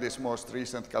done in this most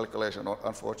recent calculation,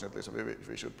 unfortunately, so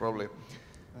we should probably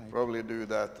do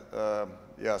that.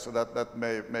 So that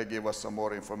may give us some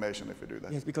more information if we do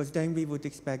that. Yes, because then we would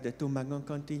expect the two magnon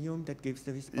continuum that gives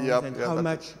the response. And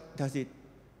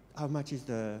how much is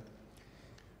the...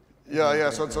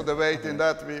 So the weight in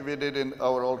that we did in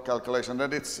our old calculation,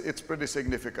 and it's pretty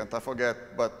significant. I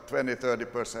forget, but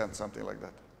 20–30%, something like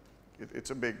that.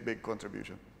 It's a big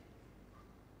contribution.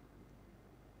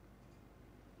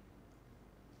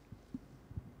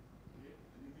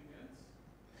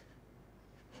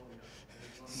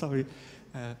 Sorry,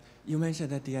 you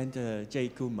mentioned at the end the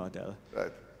JQ model.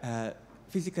 Right.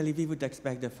 Physically, we would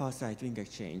expect the far-side ring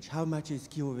exchange. How much is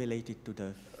Q related to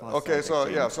the far-side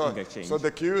ring exchange? So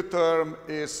the Q term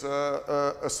is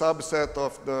a subset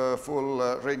of the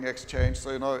full ring exchange.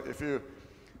 So if you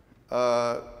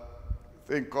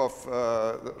think of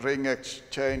the ring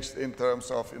exchange in terms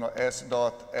of S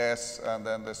dot S, and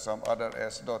then there's some other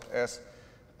S dot S,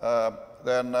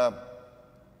 then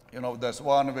there's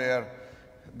one where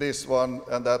this one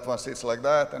and that one sits like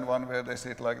that, and one where they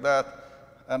sit like that,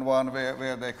 and one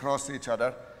where they cross each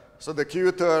other. So the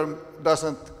Q term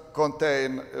doesn't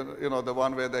contain, the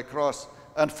one where they cross.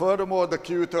 And furthermore, the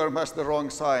Q term has the wrong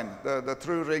sign. The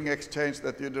true ring exchange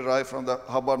that you derive from the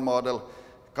Hubbard model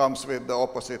comes with the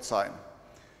opposite sign.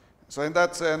 So in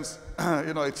that sense,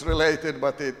 it's related,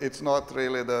 but it's not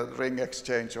really the ring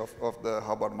exchange of the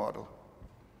Hubbard model.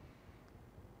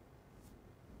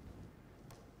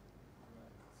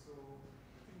 So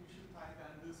I think we should thank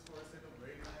Anders for a set of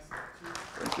very nice lectures.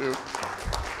 Thank you.